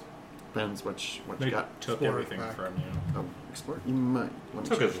tinderbox? Depends what They you got. took Explore everything back. from you. Oh, explore. You might. Let me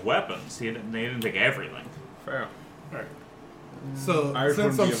Took check. his weapons. They didn't take everything. Fair. Alright. So Irish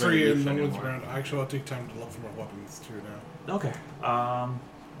since wouldn't I'm be a very free good and no friend one's anymore. around, actually I'll take time to look for my weapons too now. Okay.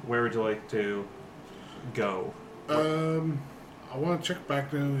 Where would you like to go? I want to check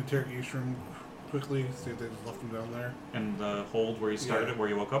back down the interrogation room quickly, see if they just left them down there. In the hold where you started, Yeah. where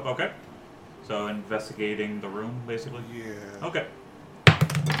you woke up? Okay. So investigating the room, basically? Yeah. Okay.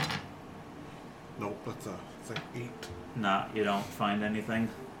 Nope, it's like 8. Nah, you don't find anything.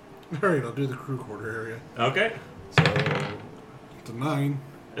 Alright, I'll do the crew quarter area. Okay. So, It's a 9.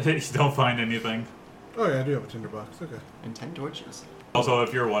 You don't find anything. Oh yeah, I do have a tinderbox. Okay. And 10 torches. Also,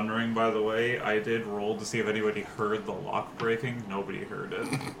 if you're wondering, by the way, I did roll to see if anybody heard the lock breaking. Nobody heard it.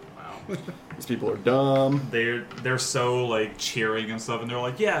 Wow. These people are dumb. They're so like cheering and stuff, and they're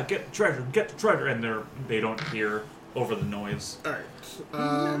like, "Yeah, get the treasure," and they don't hear over the noise. All right.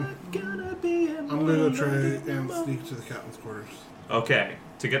 I'm gonna go try and sneak to the captain's quarters. Okay,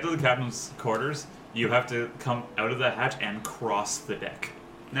 to get to the captain's quarters, you have to come out of the hatch and cross the deck.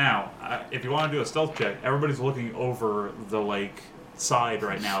 Now, if you want to do a stealth check, everybody's looking over the side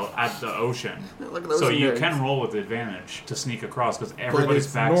right now at the ocean. Look at those so you nerds. can roll with advantage to sneak across because But everybody's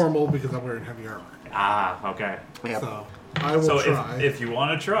it's back. normal because I'm wearing heavy armor. Ah, okay. Yep. So I will So try. if you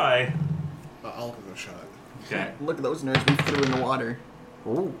want to try, I'll give it a shot. okay. Look at those nerds. We threw in the water.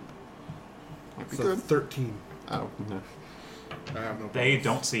 Ooh. Might be So good. 13. Oh, no. I have no They bonus.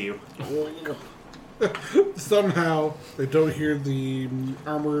 don't see you. Somehow they don't hear the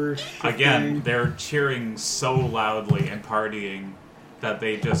armor. Again, shifting. they're cheering so loudly and partying that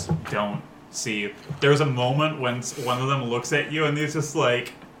they just don't see you. There's a moment when one of them looks at you and he's just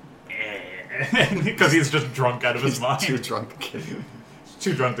like, because he's just drunk out of his He's mind. too drunk.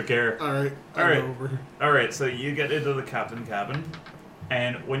 Too drunk to care. All right. All right. Over. All right, so you get into the captain cabin,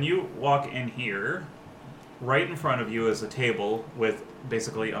 and when you walk in here, right in front of you is a table with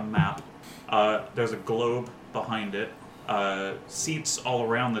basically a map. There's a globe behind it. Seats all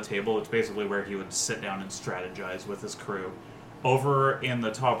around the table. It's basically where he would sit down and strategize with his crew. Over in the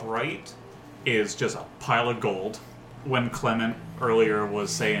top right is just a pile of gold. When Clement earlier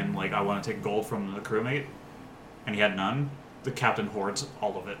was saying, I want to take gold from the crewmate, and he had none, the captain hoards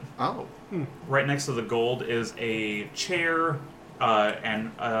all of it. Oh. Right next to the gold is a chair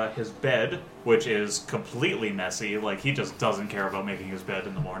and his bed, which is completely messy. He just doesn't care about making his bed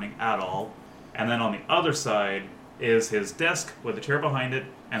in the morning at all. And then on the other side is his desk with a chair behind it,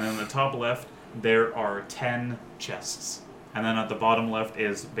 and then on the top left there are 10 chests. And then at the bottom left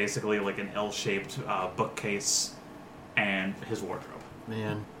is basically an L-shaped bookcase and his wardrobe.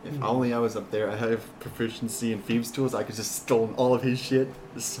 Man, if only I was up there. I have proficiency in thieves' tools. I could just stolen all of his shit.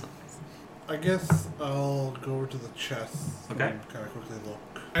 This sucks. I guess I'll go over to the chest. Okay. And kind of quickly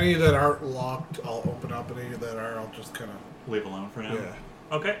look. Any that aren't locked, I'll open up, and any that are, I'll just kind of Leave alone for now. yeah.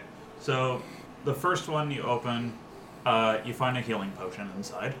 Okay, so the first one you open, you find a healing potion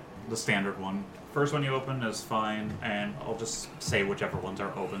inside, the standard one. First one you open is fine, and I'll just say whichever ones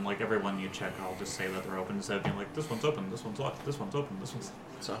are open. Every one you check, I'll just say that they're open instead of being this one's open, this one's locked, this one's open, this one's...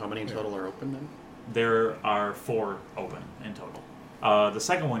 So how many in total are open then? There are 4 open in total. The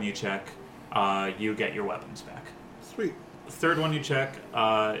second one you check, you get your weapons back. Sweet. Third one you check,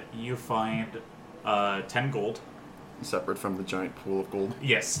 you find 10 gold. Separate from the giant pool of gold.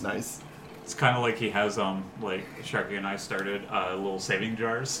 Yes. Nice. It's kind of like he has, Sharky and I started little saving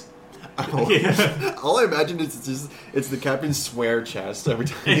jars. Oh. Yeah. All I imagine is it's the captain's swear chest. Every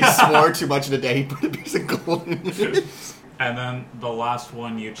time he swore too much in a day, he put a piece of gold in it. And then the last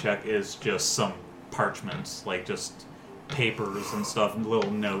one you check is just some parchments, just papers and stuff, and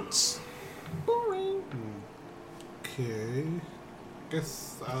little notes. Boring. Okay.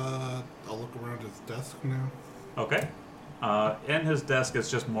 Guess I'll look around his desk now. Okay. In his desk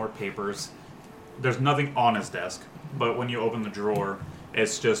is just more papers. There's nothing on his desk, but when you open the drawer,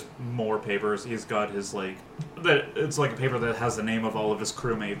 it's just more papers. He's got his it's like a paper that has the name of all of his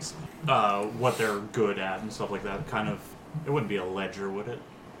crewmates, what they're good at and stuff like that. Kind of, it wouldn't be a ledger, would it?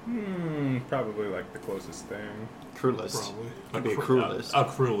 Probably the closest thing. Crew list. Probably. Could be a crew list. A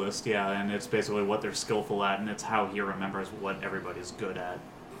crew list, yeah, and it's basically what they're skillful at, and it's how he remembers what everybody's good at.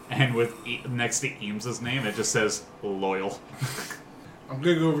 And with next to Eames' name, it just says loyal. I'm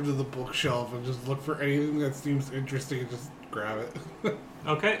gonna go over to the bookshelf and just look for anything that seems interesting and just grab it.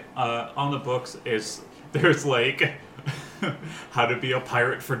 Okay, on the books there's how to be a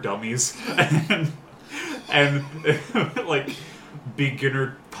pirate for dummies, and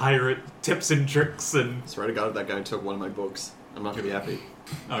beginner pirate tips and tricks, and... Swear to God, that guy took one of my books. I'm not gonna be happy.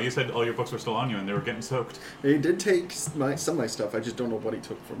 Oh, you said all your books were still on you and they were getting soaked. He did take some of my stuff. I just don't know what he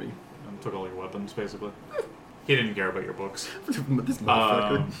took from me. And took all your weapons, basically. He didn't care about your books. This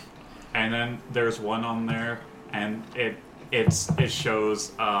motherfucker. And then there's one on there, and it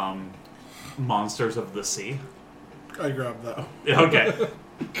shows Monsters of the Sea. I grabbed that. Okay.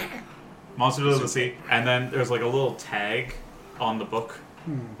 Monsters of the Sea. And then there's a little tag on the book,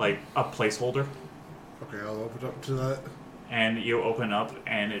 a placeholder. Okay, I'll open up to that. And you open up,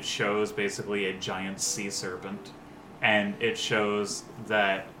 and it shows basically a giant sea serpent. And it shows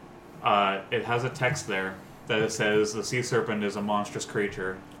that it has a text there that it says the sea serpent is a monstrous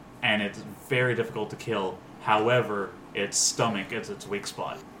creature, and it's very difficult to kill. However, its stomach is its weak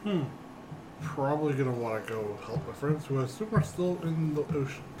spot. probably gonna want to go help my friends who I assume are still in the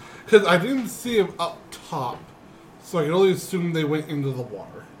ocean. Because I didn't see them up top, so I can only assume they went into the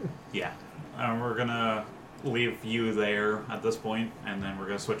water. Yeah. We're gonna leave you there at this point, and then we're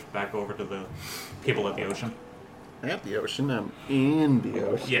gonna switch back over to the people at the ocean. At the ocean? I'm in the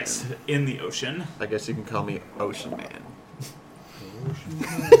ocean. Yes, in the ocean. I guess you can call me Ocean Man.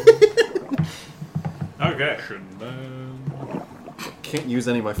 Okay. Can't use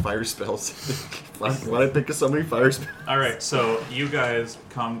any of my fire spells. Why did I pick so many fire spells? Alright, so you guys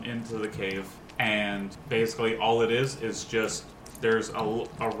come into the cave, and basically all it is just there's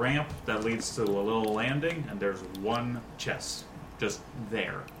a ramp that leads to a little landing, and there's one chest just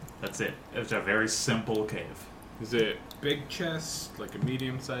there. That's it. It's a very simple cave. Is it big chest, like a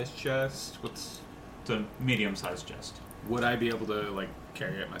medium-sized chest? It's a medium-sized chest. Would I be able to, like,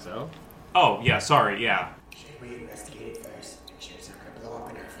 carry it myself? Oh, yeah, sorry, yeah. Should we investigate first? Make sure it's not gonna blow up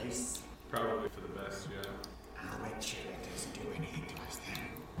in our face. Probably for the best, yeah. I'll make sure it doesn't do anything to us then.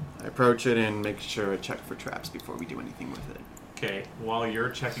 I approach it and make sure I check for traps before we do anything with it. Okay, while you're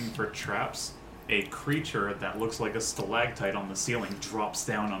checking for traps, a creature that looks like a stalactite on the ceiling drops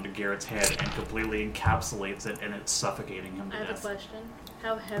down onto Garrett's head and completely encapsulates it, and it's suffocating him to I have a death. question.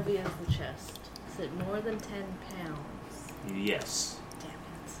 How heavy is the chest? Is it more than 10 pounds? Yes. Damn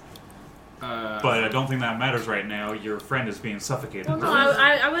it. But I don't think that matters right now. Your friend is being suffocated. Well, no,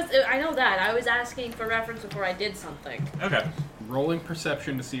 I know that. I was asking for reference before I did something. Okay. Rolling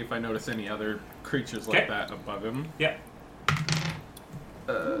perception to see if I notice any other creatures like that above him. Yeah.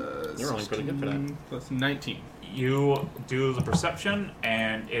 You're rolling pretty good for that. 16 plus 19. You do the perception,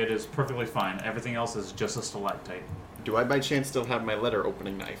 and it is perfectly fine. Everything else is just a stalactite. Do I by chance still have my letter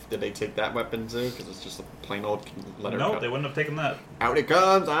opening knife? Did they take that weapon too? Because it's just a plain old letter No, cut. they wouldn't have taken that. Out it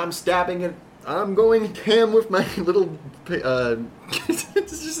comes! I'm stabbing it! I'm going ham with my little...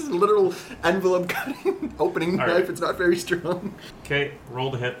 it's just a literal envelope cutting opening All knife. right. It's not very strong. Okay,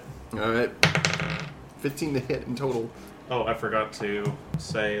 roll to hit. Alright. 15 to hit in total. Oh, I forgot to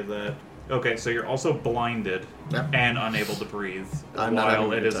say that. Okay, so you're also blinded Yep. and unable to breathe I'm not having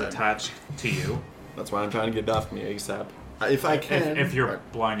while a it good is time. attached to you. That's why I'm trying to get it off me ASAP. If I can... If you're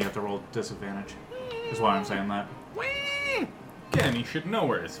Right. blind, you have to roll disadvantage. Is why I'm saying that. Again, he should know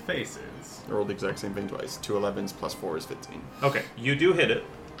where his face is. I rolled the exact same thing twice. 2 11s plus 4 is 15. Okay, you do hit it.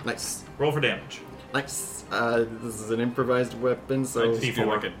 Nice. Roll for damage. Nice. This is an improvised weapon, so... Like D4.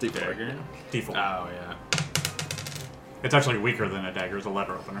 like a D4. dagger. D4. Oh, yeah. It's actually weaker than a dagger. It's a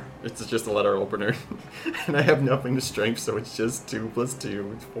letter opener. It's just a letter opener. And I have nothing to strength, so it's just 2 plus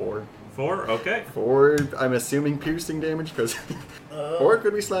 2. It's 4. 4. Okay. 4, I'm assuming piercing damage, because... or it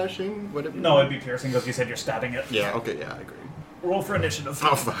could be slashing. Would it be? No, it'd be piercing because you said you're stabbing it. Yeah, okay, yeah, I agree. Roll for initiative.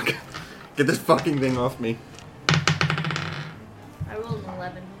 Oh, fuck. Get this fucking thing off me. I rolled an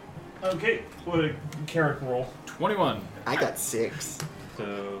 11. Okay, what did Carrick roll? 21. I got 6.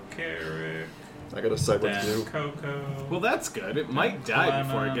 So Carrick, I gotta decide what to then do. Coco, Well, that's good. It might die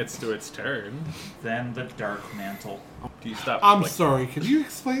before it Clement. gets to its turn. then the Dark Mantle. Do you stop? I'm like, sorry, can you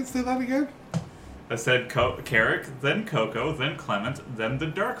say that again? I said Carrick, then Coco, then Clement, then the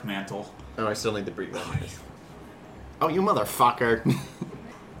Dark Mantle. Oh, I still need to breathe that. Oh, you motherfucker.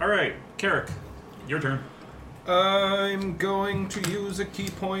 Alright, Carrick, your turn. I'm going to use a key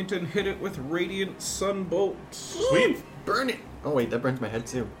point and hit it with Radiant Sunbolt. Sweet. Burn it. Oh, wait, that burns my head,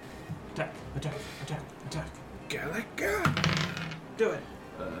 too. Attack, attack, attack, attack. Galaka. Do it.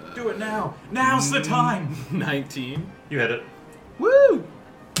 Do it now. Now's the time. 19. You hit it. Woo!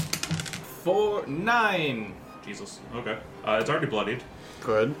 9. Jesus. Okay. It's already bloodied.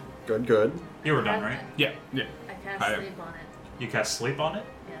 Good. Good, good. You were done, right? Yeah, yeah. I cast Hi. sleep on it. You cast sleep on it?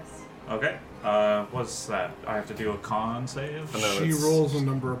 Yes. Okay. What's that? I have to do a con save? Oh, no. She it's- rolls a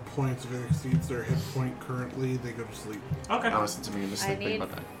number of points. If it exceeds their hit point currently, they go to sleep. Okay. I was assuming you just I think need-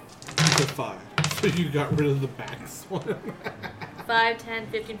 about that. It's a 5. So you got rid of the backs one. 5, 10,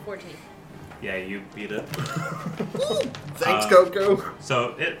 15, 14. Yeah, you beat it. Thanks, Coco.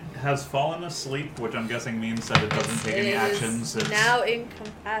 So it has fallen asleep, which I'm guessing means that it doesn't take any It actions. is It's, now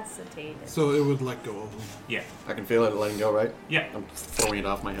incapacitated. So it would let go of them. yeah. I can feel it letting go, right? Yeah. I'm throwing it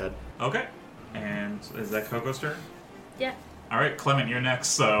off my head. Okay. And is that Coco's turn? Yeah. All right, Clement, you're next.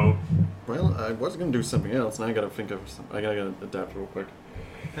 So Well, I was gonna do something else, and I gotta think of something. I gotta adapt real quick.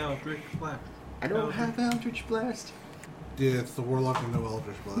 Eldritch Blast. I don't have Eldritch Blast. Yeah, it's the Warlock and no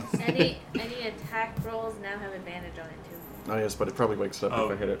Eldritch Blast. Any attack rolls now have advantage on it too. Oh, yes, but it probably wakes up oh,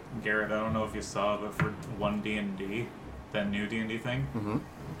 if I hit it. Garrett, I don't know if you saw, but for 1 D&D, that new D&D thing, Mm-hmm.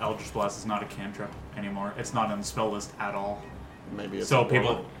 Eldritch Blast is not a cantrip anymore. It's not on the spell list at all. maybe it's So a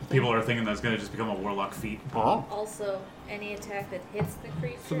warlock. people are thinking that's going to just become a warlock feat. Oh. Also, any attack that hits the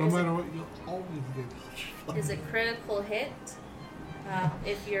creature So no matter what, you'll always get is a critical hit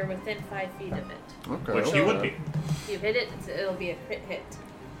if you're within 5 feet of it. Okay. Which okay. you would be. If you hit it, it'll be a crit hit.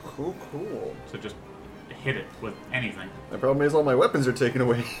 Cool. So just hit it with anything. The problem is all my weapons are taken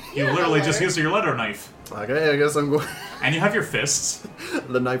away. You Yeah, literally just letter. use your letter knife. Okay, I guess I'm going. And you have your fists.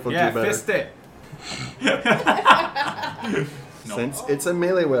 The knife will Yeah, do better. fist it. No. Since it's a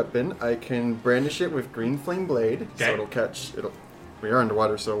melee weapon, I can brandish it with green flame blade, so Okay. it'll catch. We are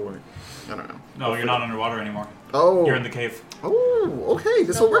underwater, so I don't know. No, you're not underwater anymore. Oh. You're in the cave. Oh, okay.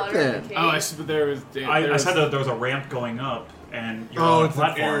 This No will work water in then. the cave. Oh, I see, but there was. I said that there was a ramp going up, and you're Oh, on a it's an air.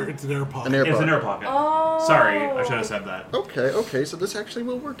 platform. It's an air pocket. An air It's an pocket. air pocket. Oh. Sorry, I should have said that. Okay. So this actually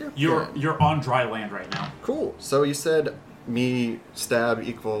will work out. You're then. you're on dry land right now. Cool. So you said me stab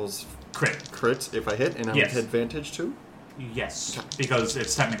equals Crit. if I hit, and I Yes. have advantage too? Yes, because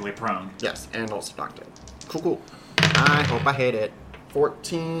it's technically prone. Yes, and also knocked it. Cool. I hope I hit it.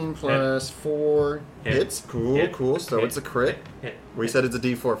 14 plus 4 Hit. hits. Cool. Hit. So Hit. it's a crit. Hit. We said it's a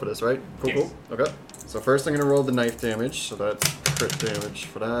D4 for this, right? Cool. Yes. Okay. So first I'm gonna roll the knife damage. So that's crit damage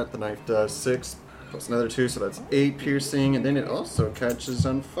for that. The knife does 6 plus another 2, so that's 8 piercing, and then it also catches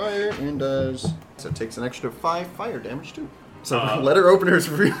on fire and does. So it takes an extra 5 fire damage too. So letter opener is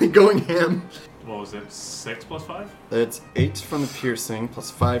really going ham. What was it? 6 plus 5? That's 8 from the piercing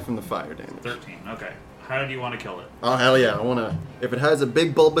plus 5 from the fire damage. 13. Okay. How do you want to kill it? Oh hell yeah! I wanna. If it has a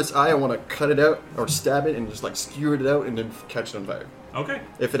big bulbous eye, I wanna cut it out or stab it and just like skewer it out and then catch it on fire. Okay.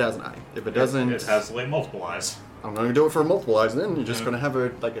 If it has an eye. If it doesn't, It has like multiple eyes. I'm gonna do it for multiple eyes. Then you're just Yeah. gonna have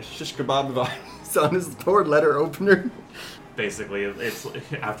a shish kebab of eyes on his poor letter opener. Basically, it's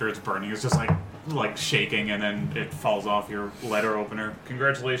after it's burning, it's just like shaking, and then it falls off your letter opener.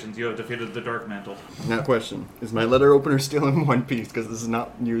 Congratulations, you have defeated the Dark Mantle. Now question: is my letter opener still in one piece? Because this is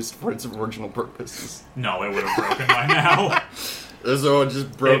not used for its original purposes. No, it would have broken by now. This one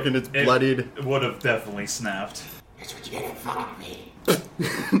just broken. It's bloodied. It would have definitely snapped. That's what you get for fucking me.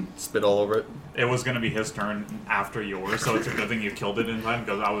 Spit all over it. It was going to be his turn after yours, so it's a good thing you killed it in time,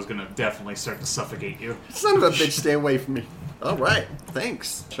 because I was going to definitely start to suffocate you. Son of a bitch, stay away from me. All right,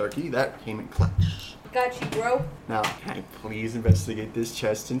 thanks, Sharky. That came in clutch. Got you, bro. Now, can I please investigate this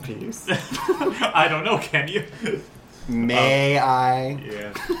chest in peace? I don't know, can you? May I?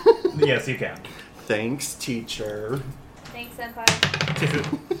 Yeah. Yes, you can. Thanks, teacher. Thanks,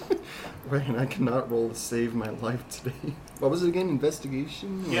 Senpai. Wait, I cannot roll to save my life today. What was it again?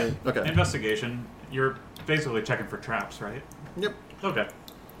 Investigation? Yeah. Okay. Investigation. You're basically checking for traps, right? Yep. Okay.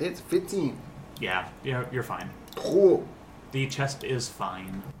 It's 15. Yeah, you're fine. Cool. The chest is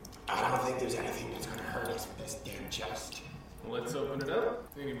fine. I don't think there's anything that's gonna hurt us with this damn chest. Let's open it up.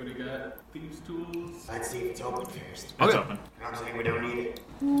 Anybody got thieves' tools? Let's see if it's open first. It's open. I'm saying we don't need it.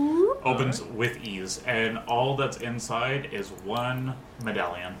 Opens with ease, and all that's inside is one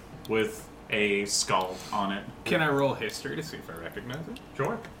medallion with a skull on it. Can I roll history to see if I recognize it?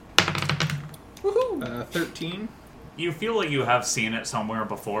 Sure. 13. You feel like you have seen it somewhere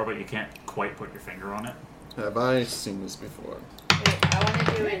before, but you can't quite put your finger on it. Have I seen this before? Wait, I want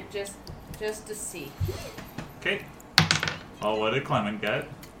to do it just to see. Okay. Oh, what did Clement get?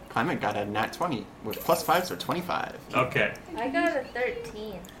 Clement got a nat 20 with plus 5, so 25. Okay. I got a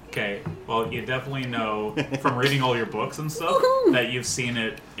 13. Okay. Well, you definitely know from reading all your books and stuff that you've seen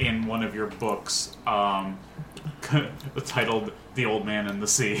it in one of your books, titled "The Old Man and the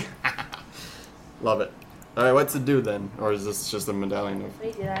Sea." Love it. All right, what's it do then? Or is this just a medallion of?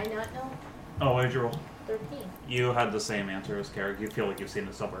 Wait, did I not know? Oh, what did you roll? 13. You had the same answer as Carrick. You feel like you've seen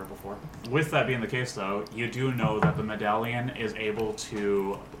it somewhere before. With that being the case, though, you do know that the medallion is able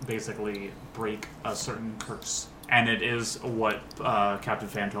to basically break a certain curse. And it is what Captain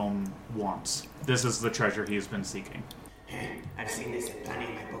Phantom wants. This is the treasure he's been seeking. I've seen this in plenty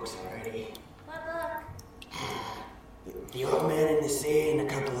of my books already. What book? The Old Man in the Sea and a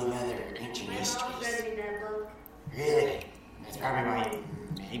couple of other ancient My mom's read histories. me that book. Really? That's probably why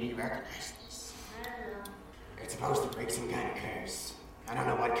maybe you recognize this. I don't know. It's supposed to break some kind of curse. I don't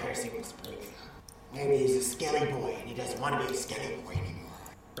know what curse he wants to break though. Maybe he's a skelly boy and he doesn't want to be a skelly boy anymore.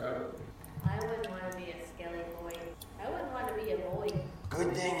 I wouldn't want to be a skelly boy. I wouldn't want to be a boy.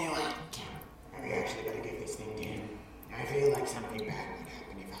 Good thing you ain't. Are we actually gonna give this thing to him? I feel like something bad would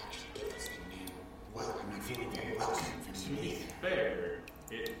happen if I actually give this thing to him. Well, I'm not feeling very well from him either. Fair.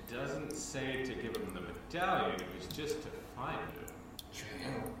 It doesn't say to give him the medallion, it was just to find him.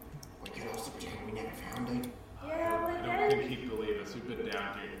 True. We could also pretend we never found him. Yeah, but I then... don't think he'd believe us. We've been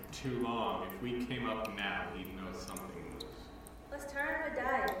down here too long. If we came up now, he'd know something was. Let's turn him a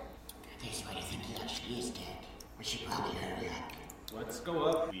dive. This way to think he actually is dead. We should probably hurry up. Let's go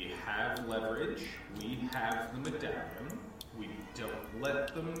up. We have leverage. We have the medallion. We don't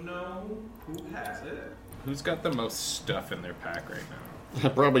let them know who has it. Who's got the most stuff in their pack right now?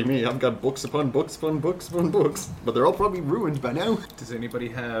 Probably me. I've got books upon books upon books upon books. But they're all probably ruined by now. Does anybody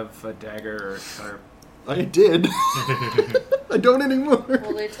have a dagger or a sharp? I did. I don't anymore.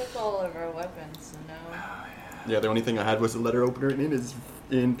 Well, they took all of our weapons, so no. Yeah, the only thing I had was a letter opener, and it is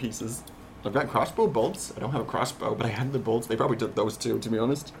in pieces. I've got crossbow bolts. I don't have a crossbow, but I had the bolts. They probably took those too, to be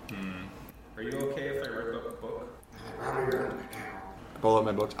honest. Are you okay if I rip up a book? Probably ruined by now. Pull out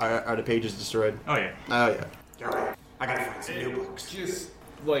my books. Are the pages destroyed? Oh yeah. Oh, yeah. Alright, I gotta find some new books. Just,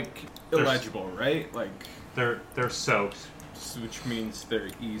 like, illegible, right? Like, They're soaked. which means they're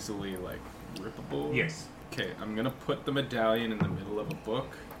easily, like, rippable? Yes. Okay, I'm gonna put the medallion in the middle of a book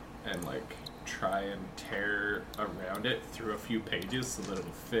and, like, try and tear around it through a few pages so that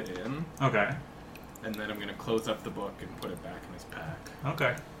it'll fit in. Okay. And then I'm gonna close up the book and put it back in his pack.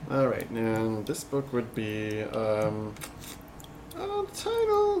 Okay. All right, and this book would be,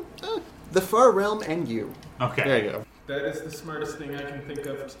 title, The Far Realm and You. Okay. There you go. That is the smartest thing I can think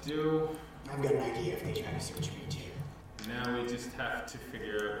of to do. I've got an idea if they try to search me too. Now we just have to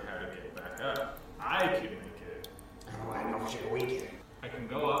figure out how to get back up. I can make it. Oh, I know for sure we can. I can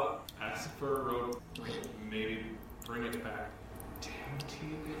go up, ask for a rope, maybe bring it back. Damn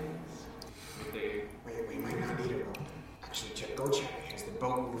T-Games. Wait, we might not need a rope. Actually, go check. Has the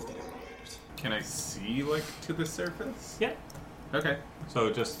boat moved at elevators? Can I see, like, to the surface? Yeah. Okay.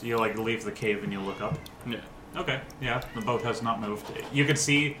 So just you like leave the cave and you look up. Yeah. Okay. Yeah. The boat has not moved. You can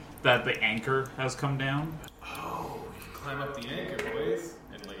see that the anchor has come down. Oh, we can climb up the anchor, boys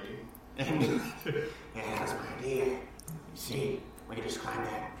and lady. Yeah, that's my idea. You see, we can just climb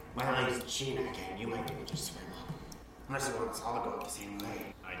that. Well, at least she and I can. You might be able to just swim up. Unless you want us all to go up the same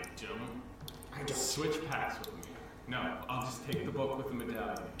way. I don't. I don't. Switch packs with me. No, I'll just take the book with the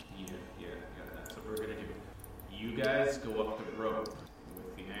medallion. Yeah, that's what we're gonna do. You guys go up the rope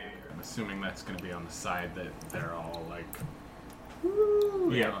with the anchor. I'm assuming that's gonna be on the side that they're all, like...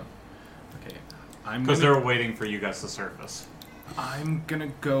 Yeah. Okay. Because they're waiting for you guys to surface. I'm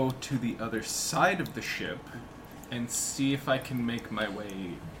gonna go to the other side of the ship and see if I can make my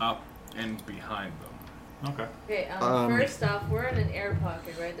way up and behind them. Okay. Okay, first off, we're in an air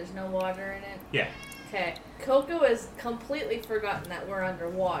pocket, right? There's no water in it? Yeah. Okay. Coco has completely forgotten that we're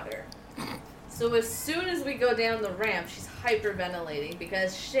underwater. So as soon as we go down the ramp, she's hyperventilating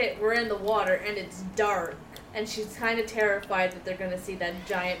because, shit, we're in the water and it's dark. And she's kind of terrified that they're going to see that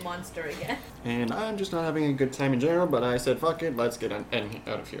giant monster again. And I'm just not having a good time in general, but I said, fuck it, let's get out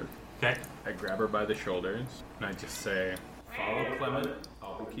of here. Okay. I grab her by the shoulders and I just say, Follow Clement.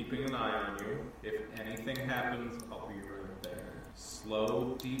 I'll be keeping an eye on you. If anything happens, I'll be right there.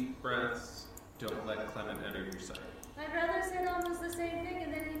 Slow, deep breaths. Don't let Clement enter your sight. My brother said almost the same thing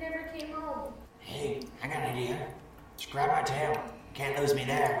and then he never came home. Hey, I got an idea. Just grab my tail. You can't lose me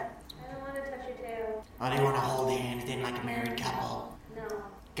there. I don't want to touch your tail. Oh, do you want to hold hands then like a married couple? No.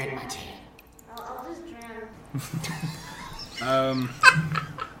 Get my tail. I'll just drown.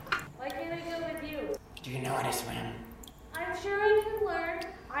 Why can't I go with you? Do you know how to swim? I'm sure I can learn.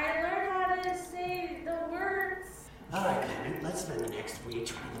 I learned how to say the words. Alright, Clement, let's spend the next week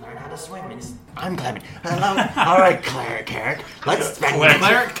trying to learn how to swim. I'm Clement. Hello. Alright, Carrick. Let's spend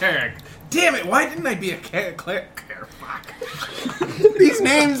Cleric Carrick. Damn it, why didn't I be a Cleric Carrick? Fuck. These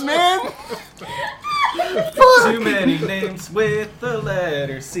names, man! Too many names with the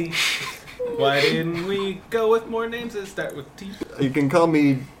letter C. Why didn't we go with more names that start with T? You can call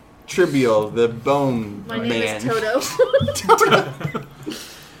me Trivial, the Bone My Man. name is Toto.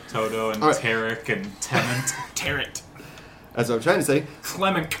 Toto and Right. Tarek and Tennant. Tarrant. As I'm trying to say.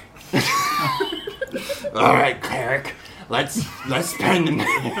 Clement. Alright, Carrick. Let's spend the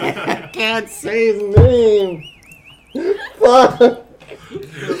I can't say his name. Fuck.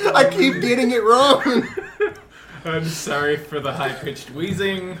 I keep getting it wrong. I'm sorry for the high-pitched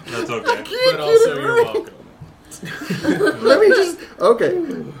wheezing. That's okay. But also, you're welcome. Let me just.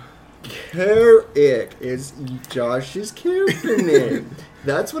 Okay. Carrick is Josh's character name.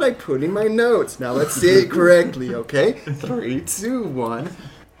 That's what I put in my notes. Now let's say it correctly, okay? 3, 2, 1.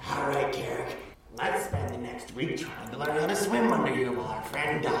 Alright, Carrick. Let's spend the next week trying to learn how to swim under you while our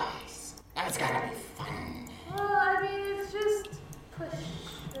friend dies. That's gotta be fun. Well, I mean, it's just push,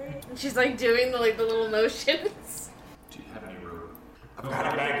 right? And she's like doing the little motions. Do you have any rope? I've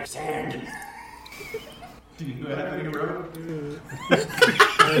got a bag of sand. Do you have any rope?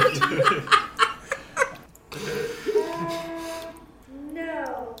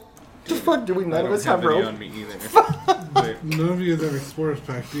 No. The fuck do we none of us have any rope? on me either. None of you has ever sports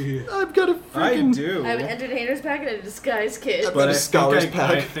pack, do you? I've got a I freaking... do. I have an entertainer's pack and a disguise kit. But But a scholar's I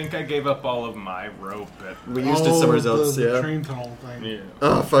pack. think I gave up all of my rope. We used it somewhere else, the yeah. train tunnel thing. Yeah.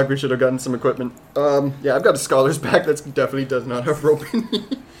 Oh, fuck, we should have gotten some equipment. Yeah, I've got a scholar's pack that definitely does not have rope in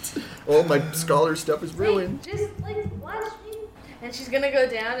it. All my scholar stuff is ruined. Just like watch me. And she's gonna go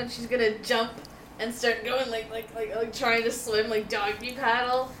down and she's gonna jump and start going like trying to swim like doggy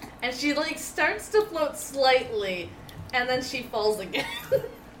paddle. And she like starts to float slightly, and then she falls again.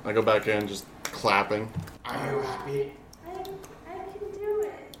 I go back in, just clapping. Are you happy? I can do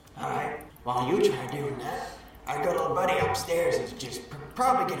it. Alright, while you try doing that, our good old buddy upstairs is just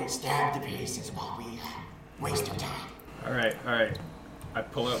probably getting stabbed to pieces while we waste our time. All right. I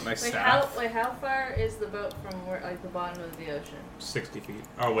pull out my Wait, staff. how far is the boat from where like the bottom of the ocean? 60 feet.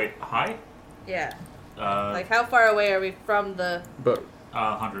 Oh wait, high? Yeah. Uh, Like how far away are we from the? But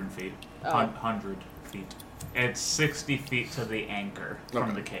 100 feet. Oh. 100 feet. It's 60 feet to the anchor from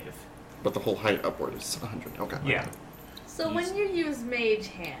Okay. the cave. the whole height upward is 100. Okay. Yeah. So when you use Mage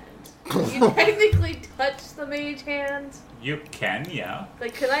Hand, you technically touch the Mage Hand. You can, yeah.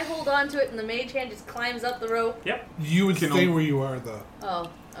 Like, could I hold on to it and the Mage Hand just climbs up the rope? Yep. You would Can stay al- where you are, though. Oh,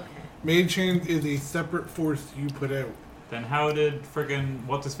 okay. Mage Hand is a separate force you put out. Then how did friggin'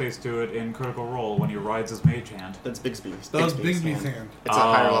 what's-his-face do it in Critical Role when he rides his mage hand? That's Bigsby's. That was Bigsby's hand. It's a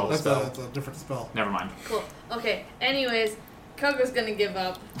higher Oh. level That's spell. a different spell. Never mind. Cool. Okay, anyways, Coco's gonna give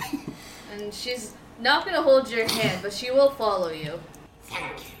up. And she's not gonna hold your hand, but she will follow you.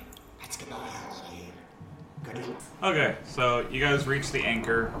 Thank you. Let's get the hell out of here. Good luck. Okay, so you guys reach the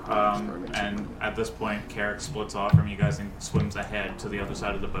anchor, and at this point, Carrick splits off from you guys and swims ahead to the other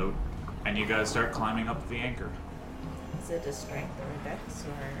side of the boat, and you guys start climbing up the anchor. Is it a strength or a dex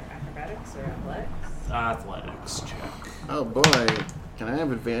or acrobatics or athletics? Athletics check. Oh boy. Can I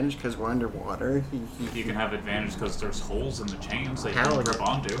have advantage because we're underwater? You can have advantage because there's holes in the chains that you Hell can grip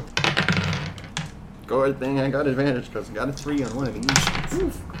onto. Good thing I got advantage because I got a 3 on one of these.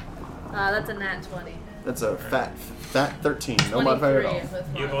 Oof. That's a nat 20. That's a fat 13. No modifier at all. 23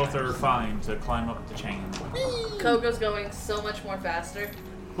 with You both modifier. are fine to climb up the chain. Coco's going so much more faster.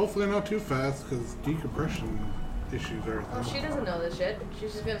 Hopefully not too fast, because decompression issues are. Oh, she doesn't know this shit.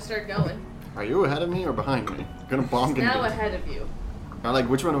 She's just gonna start going. Are you ahead of me or behind me? Gonna bonk Now into ahead of you. Like,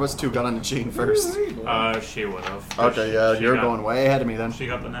 which one of us two got on the chain first? She would have. Okay, yeah, you're going way ahead of me then. She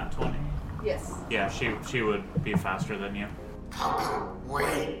got the nat 20. Yes. Yeah, she would be faster than you. Coco,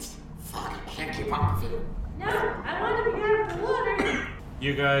 wait. Fuck, I can't keep up with you. No, I want to be out of the water.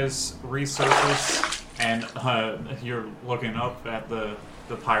 You guys resurface, and you're looking up at the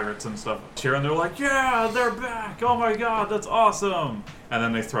pirates and stuff. Cheering, they're like, yeah, they're back! Oh my god, that's awesome! And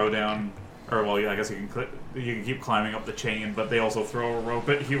then they throw down, or well, yeah, I guess you can keep climbing up the chain, but they also throw a rope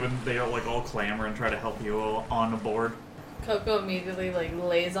at you, and they like all clamor and try to help you on board. Coco immediately like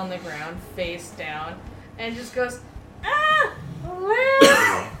lays on the ground, face down, and just goes, ah!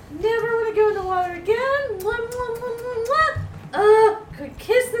 Well, never want to go in the water again. Mwah, mwah, mwah, mwah, mwah. Could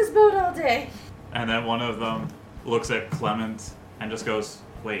kiss this boat all day. And then one of them looks at Clement and just goes,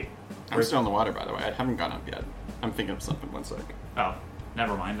 wait. I'm still in the water, by the way. I haven't gone up yet. I'm thinking of something. One sec. Oh,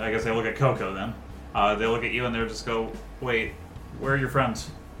 never mind. I guess they look at Coco then. They look at you and they just go, wait, where are your friends?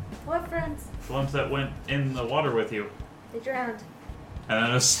 What friends? The ones that went in the water with you. They drowned. And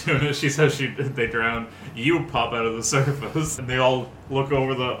then as soon as she says they drowned, you pop out of the surface. And they all look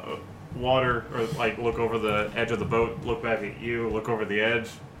over the water, or like look over the edge of the boat, look back at you, look over the edge.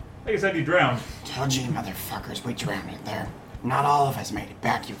 Like I said, you drowned. Told you, motherfuckers, we drowned in there. Not all of us made it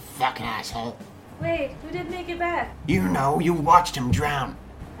back, you fucking asshole. Wait, who did make it back? You know, you watched him drown.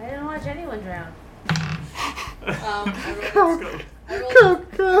 I didn't watch anyone drown. I rolled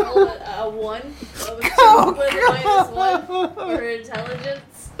a 1. With a -1 for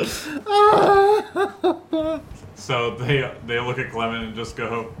intelligence. So they look at Clement and just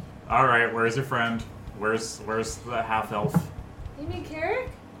go, all right, where's your friend? Where's the half elf? You mean Carrick?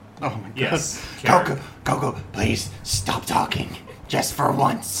 Oh my god. Yes. Coco, please stop talking. Just for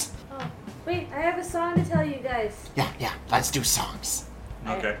once. Oh, wait, I have a song to tell you guys. Yeah, let's do songs.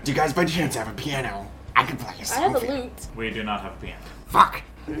 Okay. Do you guys by chance have a piano? I can play a I song have a for you. lute. We do not have a piano. Fuck.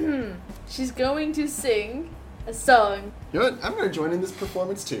 She's going to sing a song. You know what? I'm gonna join in this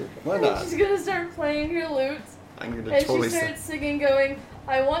performance too. Why And not? she's gonna start playing her lute. I'm gonna And totally she starts singing, going,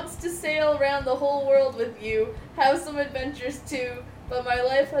 I wants to sail around the whole world with you, have some adventures too, but my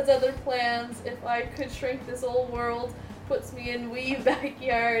life has other plans. If I could shrink this old world, puts me in wee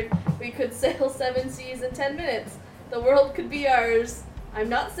backyard, we could sail 7 seas in 10 minutes. The world could be ours. I'm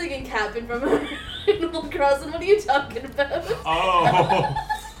not singing Captain from Animal Crossing. What are you talking about? Oh.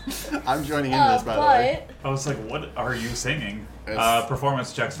 I'm joining in this, by the way. I was like, what are you singing? It's-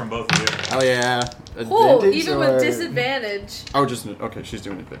 Performance checks from both of you. Oh yeah. Oh, Advantage even or- with disadvantage. Oh, just okay. She's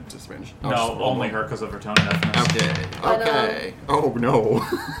doing disadvantage. Oh, No, just roll only one. her because of her tone deafness. Okay. But, Okay. Oh no.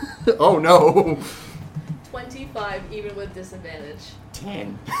 Oh no. 25, even with disadvantage.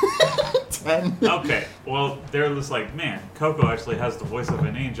 10. 10. Okay, well, they're just like, man, Coco actually has the voice of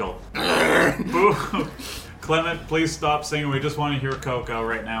an angel. Boo. Clement, please stop singing. We just want to hear Coco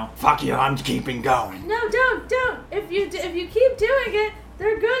right now. Fuck you, I'm keeping going. No, don't. If you keep doing it,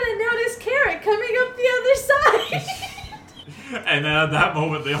 they're gonna notice Carrot coming up the other side. And then at that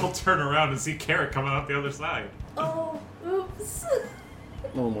moment, they all turn around and see Carrot coming up the other side. Oh, oops.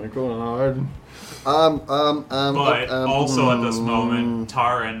 Oh my god. But also at this moment,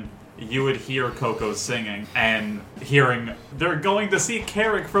 Taran, you would hear Coco singing and hearing they're going to see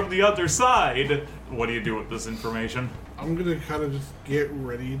Carrick from the other side. What do you do with this information? I'm gonna kind of just get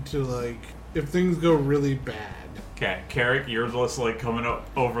ready to, like, if things go really bad. Okay, Carrick, you're just like coming up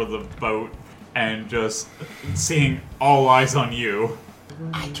over the boat and just seeing all eyes on you.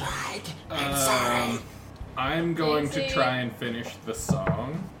 I tried. I'm sorry. I'm going to Easy. try and finish the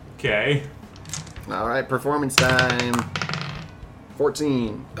song. Okay. Alright, performance time.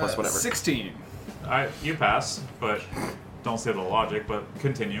 14 plus whatever. 16. Alright, you pass, but don't say the logic, but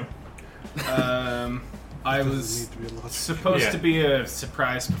continue. I was Need to be a lot. supposed Yeah. to be a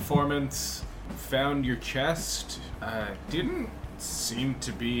surprise performance. Found your chest. Didn't seem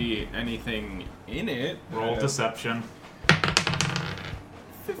to be anything in it. Roll deception.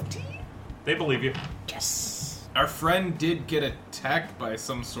 15? They believe you. Yes. Our friend did get attacked by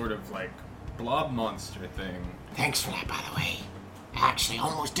some sort of, like, blob monster thing. Thanks for that, by the way. I actually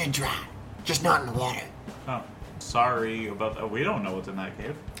almost did drown. Just not in the water. Oh, sorry about that. We don't know what's in that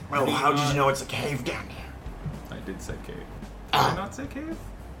cave. Well, how did you know it's a cave down here? I did say cave. Did I not say cave?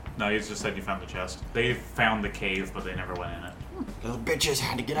 No, you just said you found the chest. They found the cave, but they never went in it. Little bitches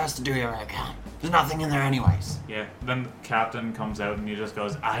had to get us to do your account. There's nothing in there anyways. Yeah, then the captain comes out and he just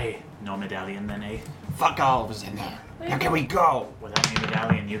goes, "Aye, no medallion then, eh? Fuck all of us in there. Now can we go? Without any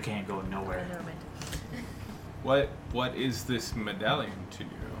medallion, you can't go nowhere." Never mind. What is this medallion to you?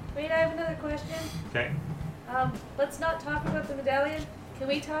 Wait, I have another question. Okay. Let's not talk about the medallion. Can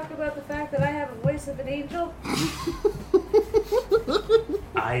we talk about the fact that I have a voice of an angel?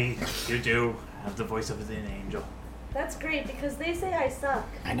 You do have the voice of an angel. That's great because they say I suck.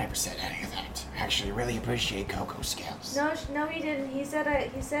 I never said any of that. I actually really appreciate Coco's skills. No, he didn't. He said I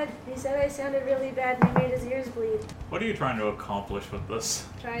sounded really bad and he made his ears bleed. What are you trying to accomplish with this?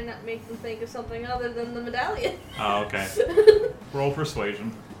 Try and not make them think of something other than the medallion. Oh, okay. Roll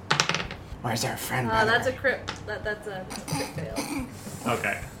persuasion. Where's our friend? by the That's a way? crit. That's a crit fail.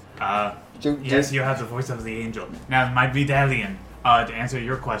 Okay. Yes, You have the voice of the angel. Now, my medallion. To answer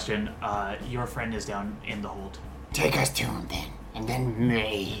your question, your friend is down in the hold. Take us to him then, and then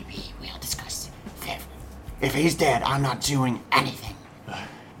maybe we'll discuss it. If he's dead, I'm not doing anything.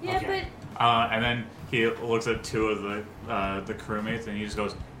 Yeah, Okay. And then he looks at two of the crewmates and he just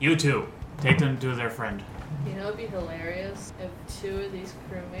goes, "You two, take them to their friend." You know, it'd be hilarious if two of these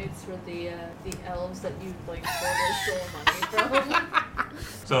crewmates were the elves that you like stole money from.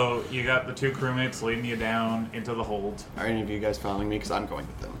 So you got the two crewmates leading you down into the hold. Are any of you guys following me? Because I'm going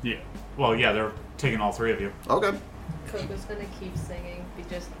with them. Yeah. Well, yeah, they're taking all three of you. Okay. Coco's gonna keep singing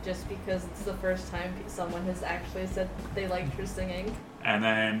just because it's the first time someone has actually said they liked her singing. And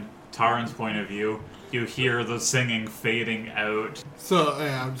then Taran's point of view, you hear the singing fading out. So,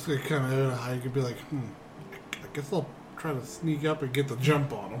 yeah, I'm just gonna kind of hide and be like, I guess I'll try to sneak up and get the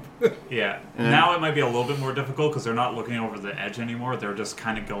jump on them. Yeah. Now it might be a little bit more difficult because they're not looking over the edge anymore. They're just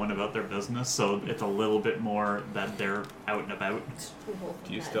kind of going about their business. So it's a little bit more that they're out and about.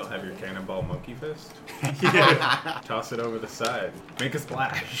 Do you still have your cannonball monkey fist? Yeah. Toss it over the side. Make a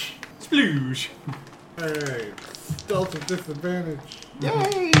splash. Sploosh. Alright, stealth with disadvantage.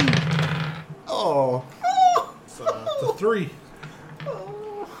 Yay! Oh. It's a 3.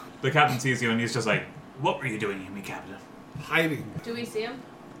 The captain sees you and he's just like, "What were you doing here, me captain?" Hiding. Do we see him?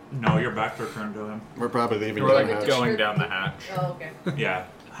 No, your backs are turned to him. We're probably leaving. We're right like now. going down the hatch. Oh, okay. Yeah.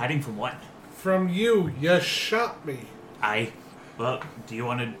 Hiding from what? From you shot me. Well, do you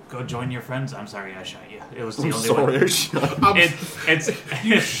want to go join your friends? I'm sorry I shot you. It was the I'm only sorry, one. I shot you. It's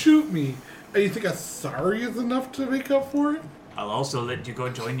You shoot me, and you think a sorry is enough to make up for it? I'll also let you go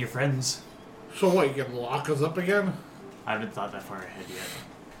join your friends. So what, you gonna lock us up again? I haven't thought that far ahead yet.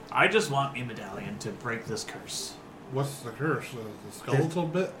 I just want a medallion to break this curse. What's the curse? The skeletal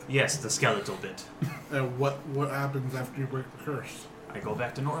bit? Yes, the skeletal bit. And what happens after you break the curse? I go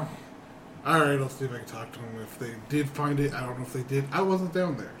back to normal. Alright, I'll see if I can talk to them. If they did find it, I don't know if they did. I wasn't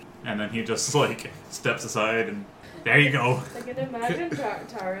down there. And then he just like steps aside and there you go. I can imagine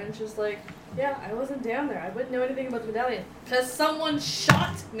Taran's just like, yeah, I wasn't down there. I wouldn't know anything about the medallion. Because someone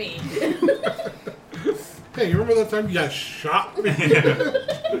shot me. Hey, you remember that time you got shot me?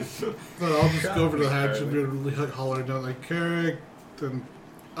 So I'll just go over to the hatch and be like hollering down like Carrick and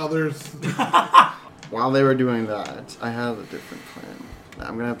others. While they were doing that, I have a different plan. Now,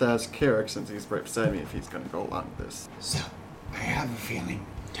 I'm gonna have to ask Carrick, since he's right beside me, if he's gonna go along with this. So, I have a feeling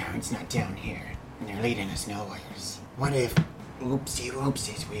Taryn's not down here, and they're leading us nowheres. What if,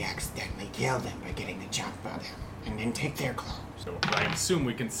 oopsies, we accidentally kill them by getting the jump on them, and then take their clothes? So I assume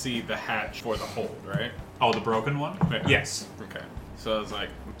we can see the hatch for the hold, right? Oh, the broken one? Yeah. Yes. Okay. So I was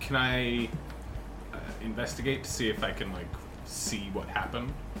like, can I investigate to see if I can, like, see what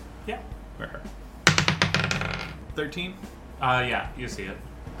happened? Yeah. Where? 13? Yeah, you see it.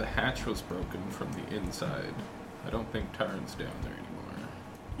 The hatch was broken from the inside. I don't think Taryn's down there anymore.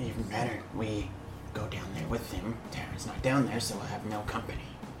 Even better, we go down there with them. Taryn's not down there, so we'll have no company.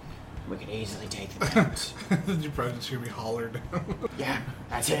 We could easily take them out. You probably just hear me holler down. Yeah,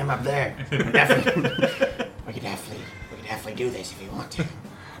 that's him up there. We could definitely do this if you want to.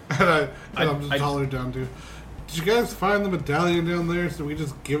 And I'm just hollering down too. Did you guys find the medallion down there? So we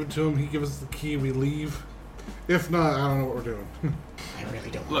just give it to him, he gives us the key, we leave? If not, I don't know what we're doing. I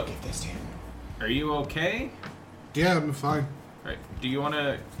really don't want to give this to him. Are you okay? Yeah, I'm fine. Right. Do you want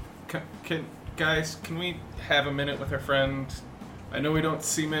to... Guys, can we have a minute with our friend? I know we don't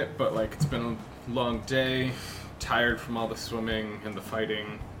seem it, but, like, it's been a long day. Tired from all the swimming and the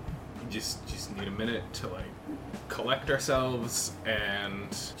fighting. We just need a minute to, like, collect ourselves,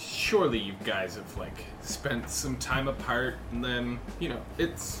 and surely you guys have, like, spent some time apart, and then, you know,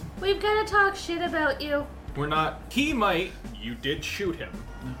 it's... We've got to talk shit about you. We're not... He might. You did shoot him.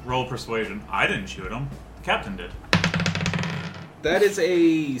 Roll persuasion. I didn't shoot him. The captain did. That is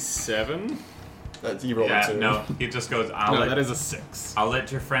a 7. That's you rolled a 2. No, he just goes, that is a 6. I'll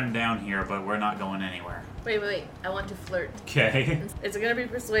let your friend down here, but we're not going anywhere. Wait. I want to flirt. Okay. It's gonna be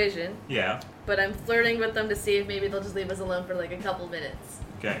persuasion, Yeah. but I'm flirting with them to see if maybe they'll just leave us alone for like a couple minutes.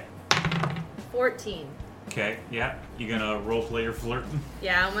 Okay. 14. Okay, yeah. You gonna roleplay your flirting?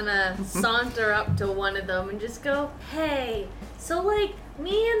 Yeah, I'm gonna saunter up to one of them and just go, hey, so like,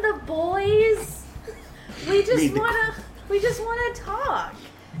 me and the boys, we just wanna talk.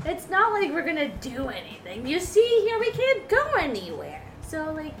 It's not like we're gonna do anything. You see here, we can't go anywhere.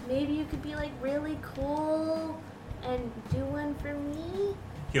 So like, maybe you could be like really cool and do one for me?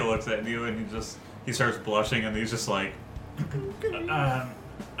 He looks at you and he starts blushing and he's just like, and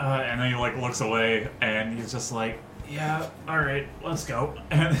then he like looks away and he's just like, yeah, alright, let's go.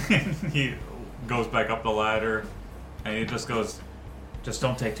 And then he goes back up the ladder and he just goes, just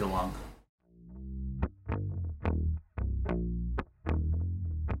don't take too long.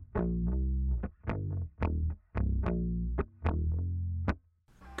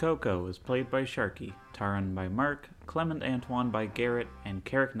 Coco is played by Sharky, Taran by Mark, Clement Antoine by Garrett, and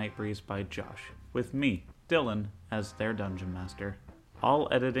Carrick Nightbreeze by Josh, with me, Dylan, as their Dungeon Master. All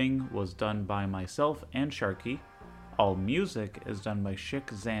editing was done by myself and Sharky. All music is done by Schick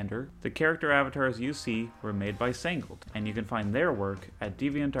Xander. The character avatars you see were made by Sangled, and you can find their work at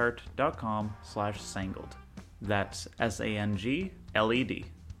deviantart.com/Sangled. That's SANGLED.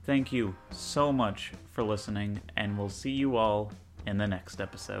 Thank you so much for listening, and we'll see you all in the next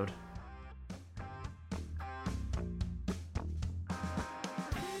episode.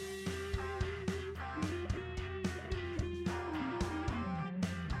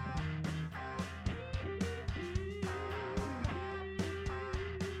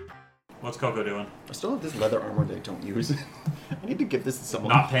 What's Coco doing? I still have this leather armor that I don't use. I need to give this to someone.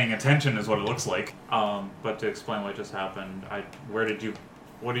 Not paying attention is what it looks like. But to explain what just happened,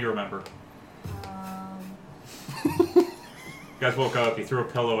 what do you remember? You guys woke up, you threw a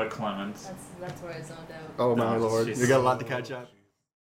pillow at Clemens. That's where I zoned out. Oh my No, lord. she's- You got a lot to catch up.